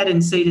people have had in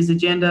CEDA's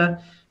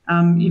agenda.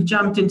 You've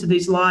jumped into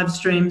these live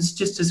streams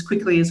just as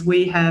quickly as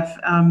we have,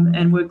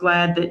 and we're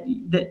glad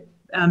that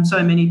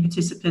so many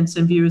participants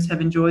and viewers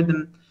have enjoyed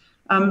them.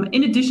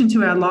 In addition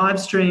to our live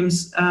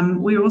streams,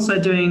 we're also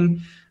doing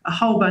a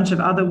whole bunch of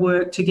other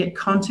work to get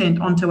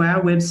content onto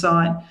our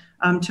website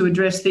to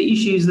address the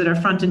issues that are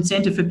front and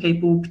centre for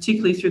people,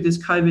 particularly through this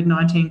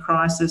COVID-19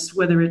 crisis,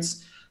 whether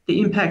it's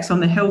the impacts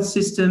on the health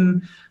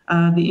system,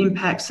 the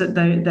impacts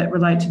that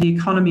relate to the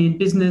economy and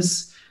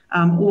business,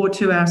 or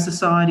to our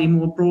society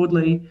more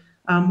broadly.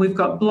 We've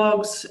got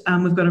blogs,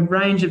 we've got a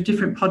range of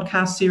different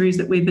podcast series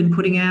that we've been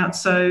putting out.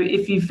 So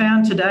if you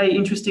found today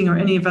interesting, or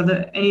any of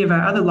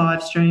our other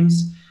live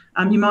streams,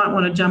 you might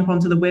want to jump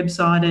onto the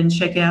website and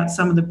check out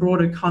some of the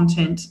broader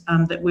content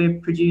that we're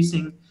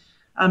producing.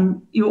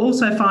 You'll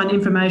also find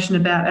information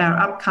about our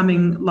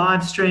upcoming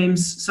live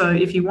streams. So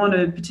if you want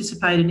to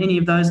participate in any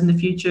of those in the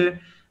future,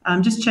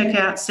 just check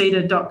out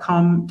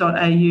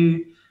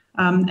ceda.com.au.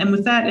 And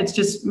with that, it's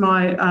just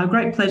my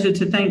great pleasure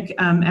to thank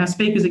our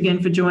speakers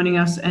again for joining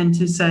us and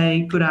to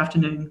say good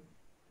afternoon.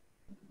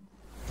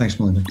 Thanks,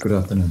 Melinda. Good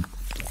afternoon.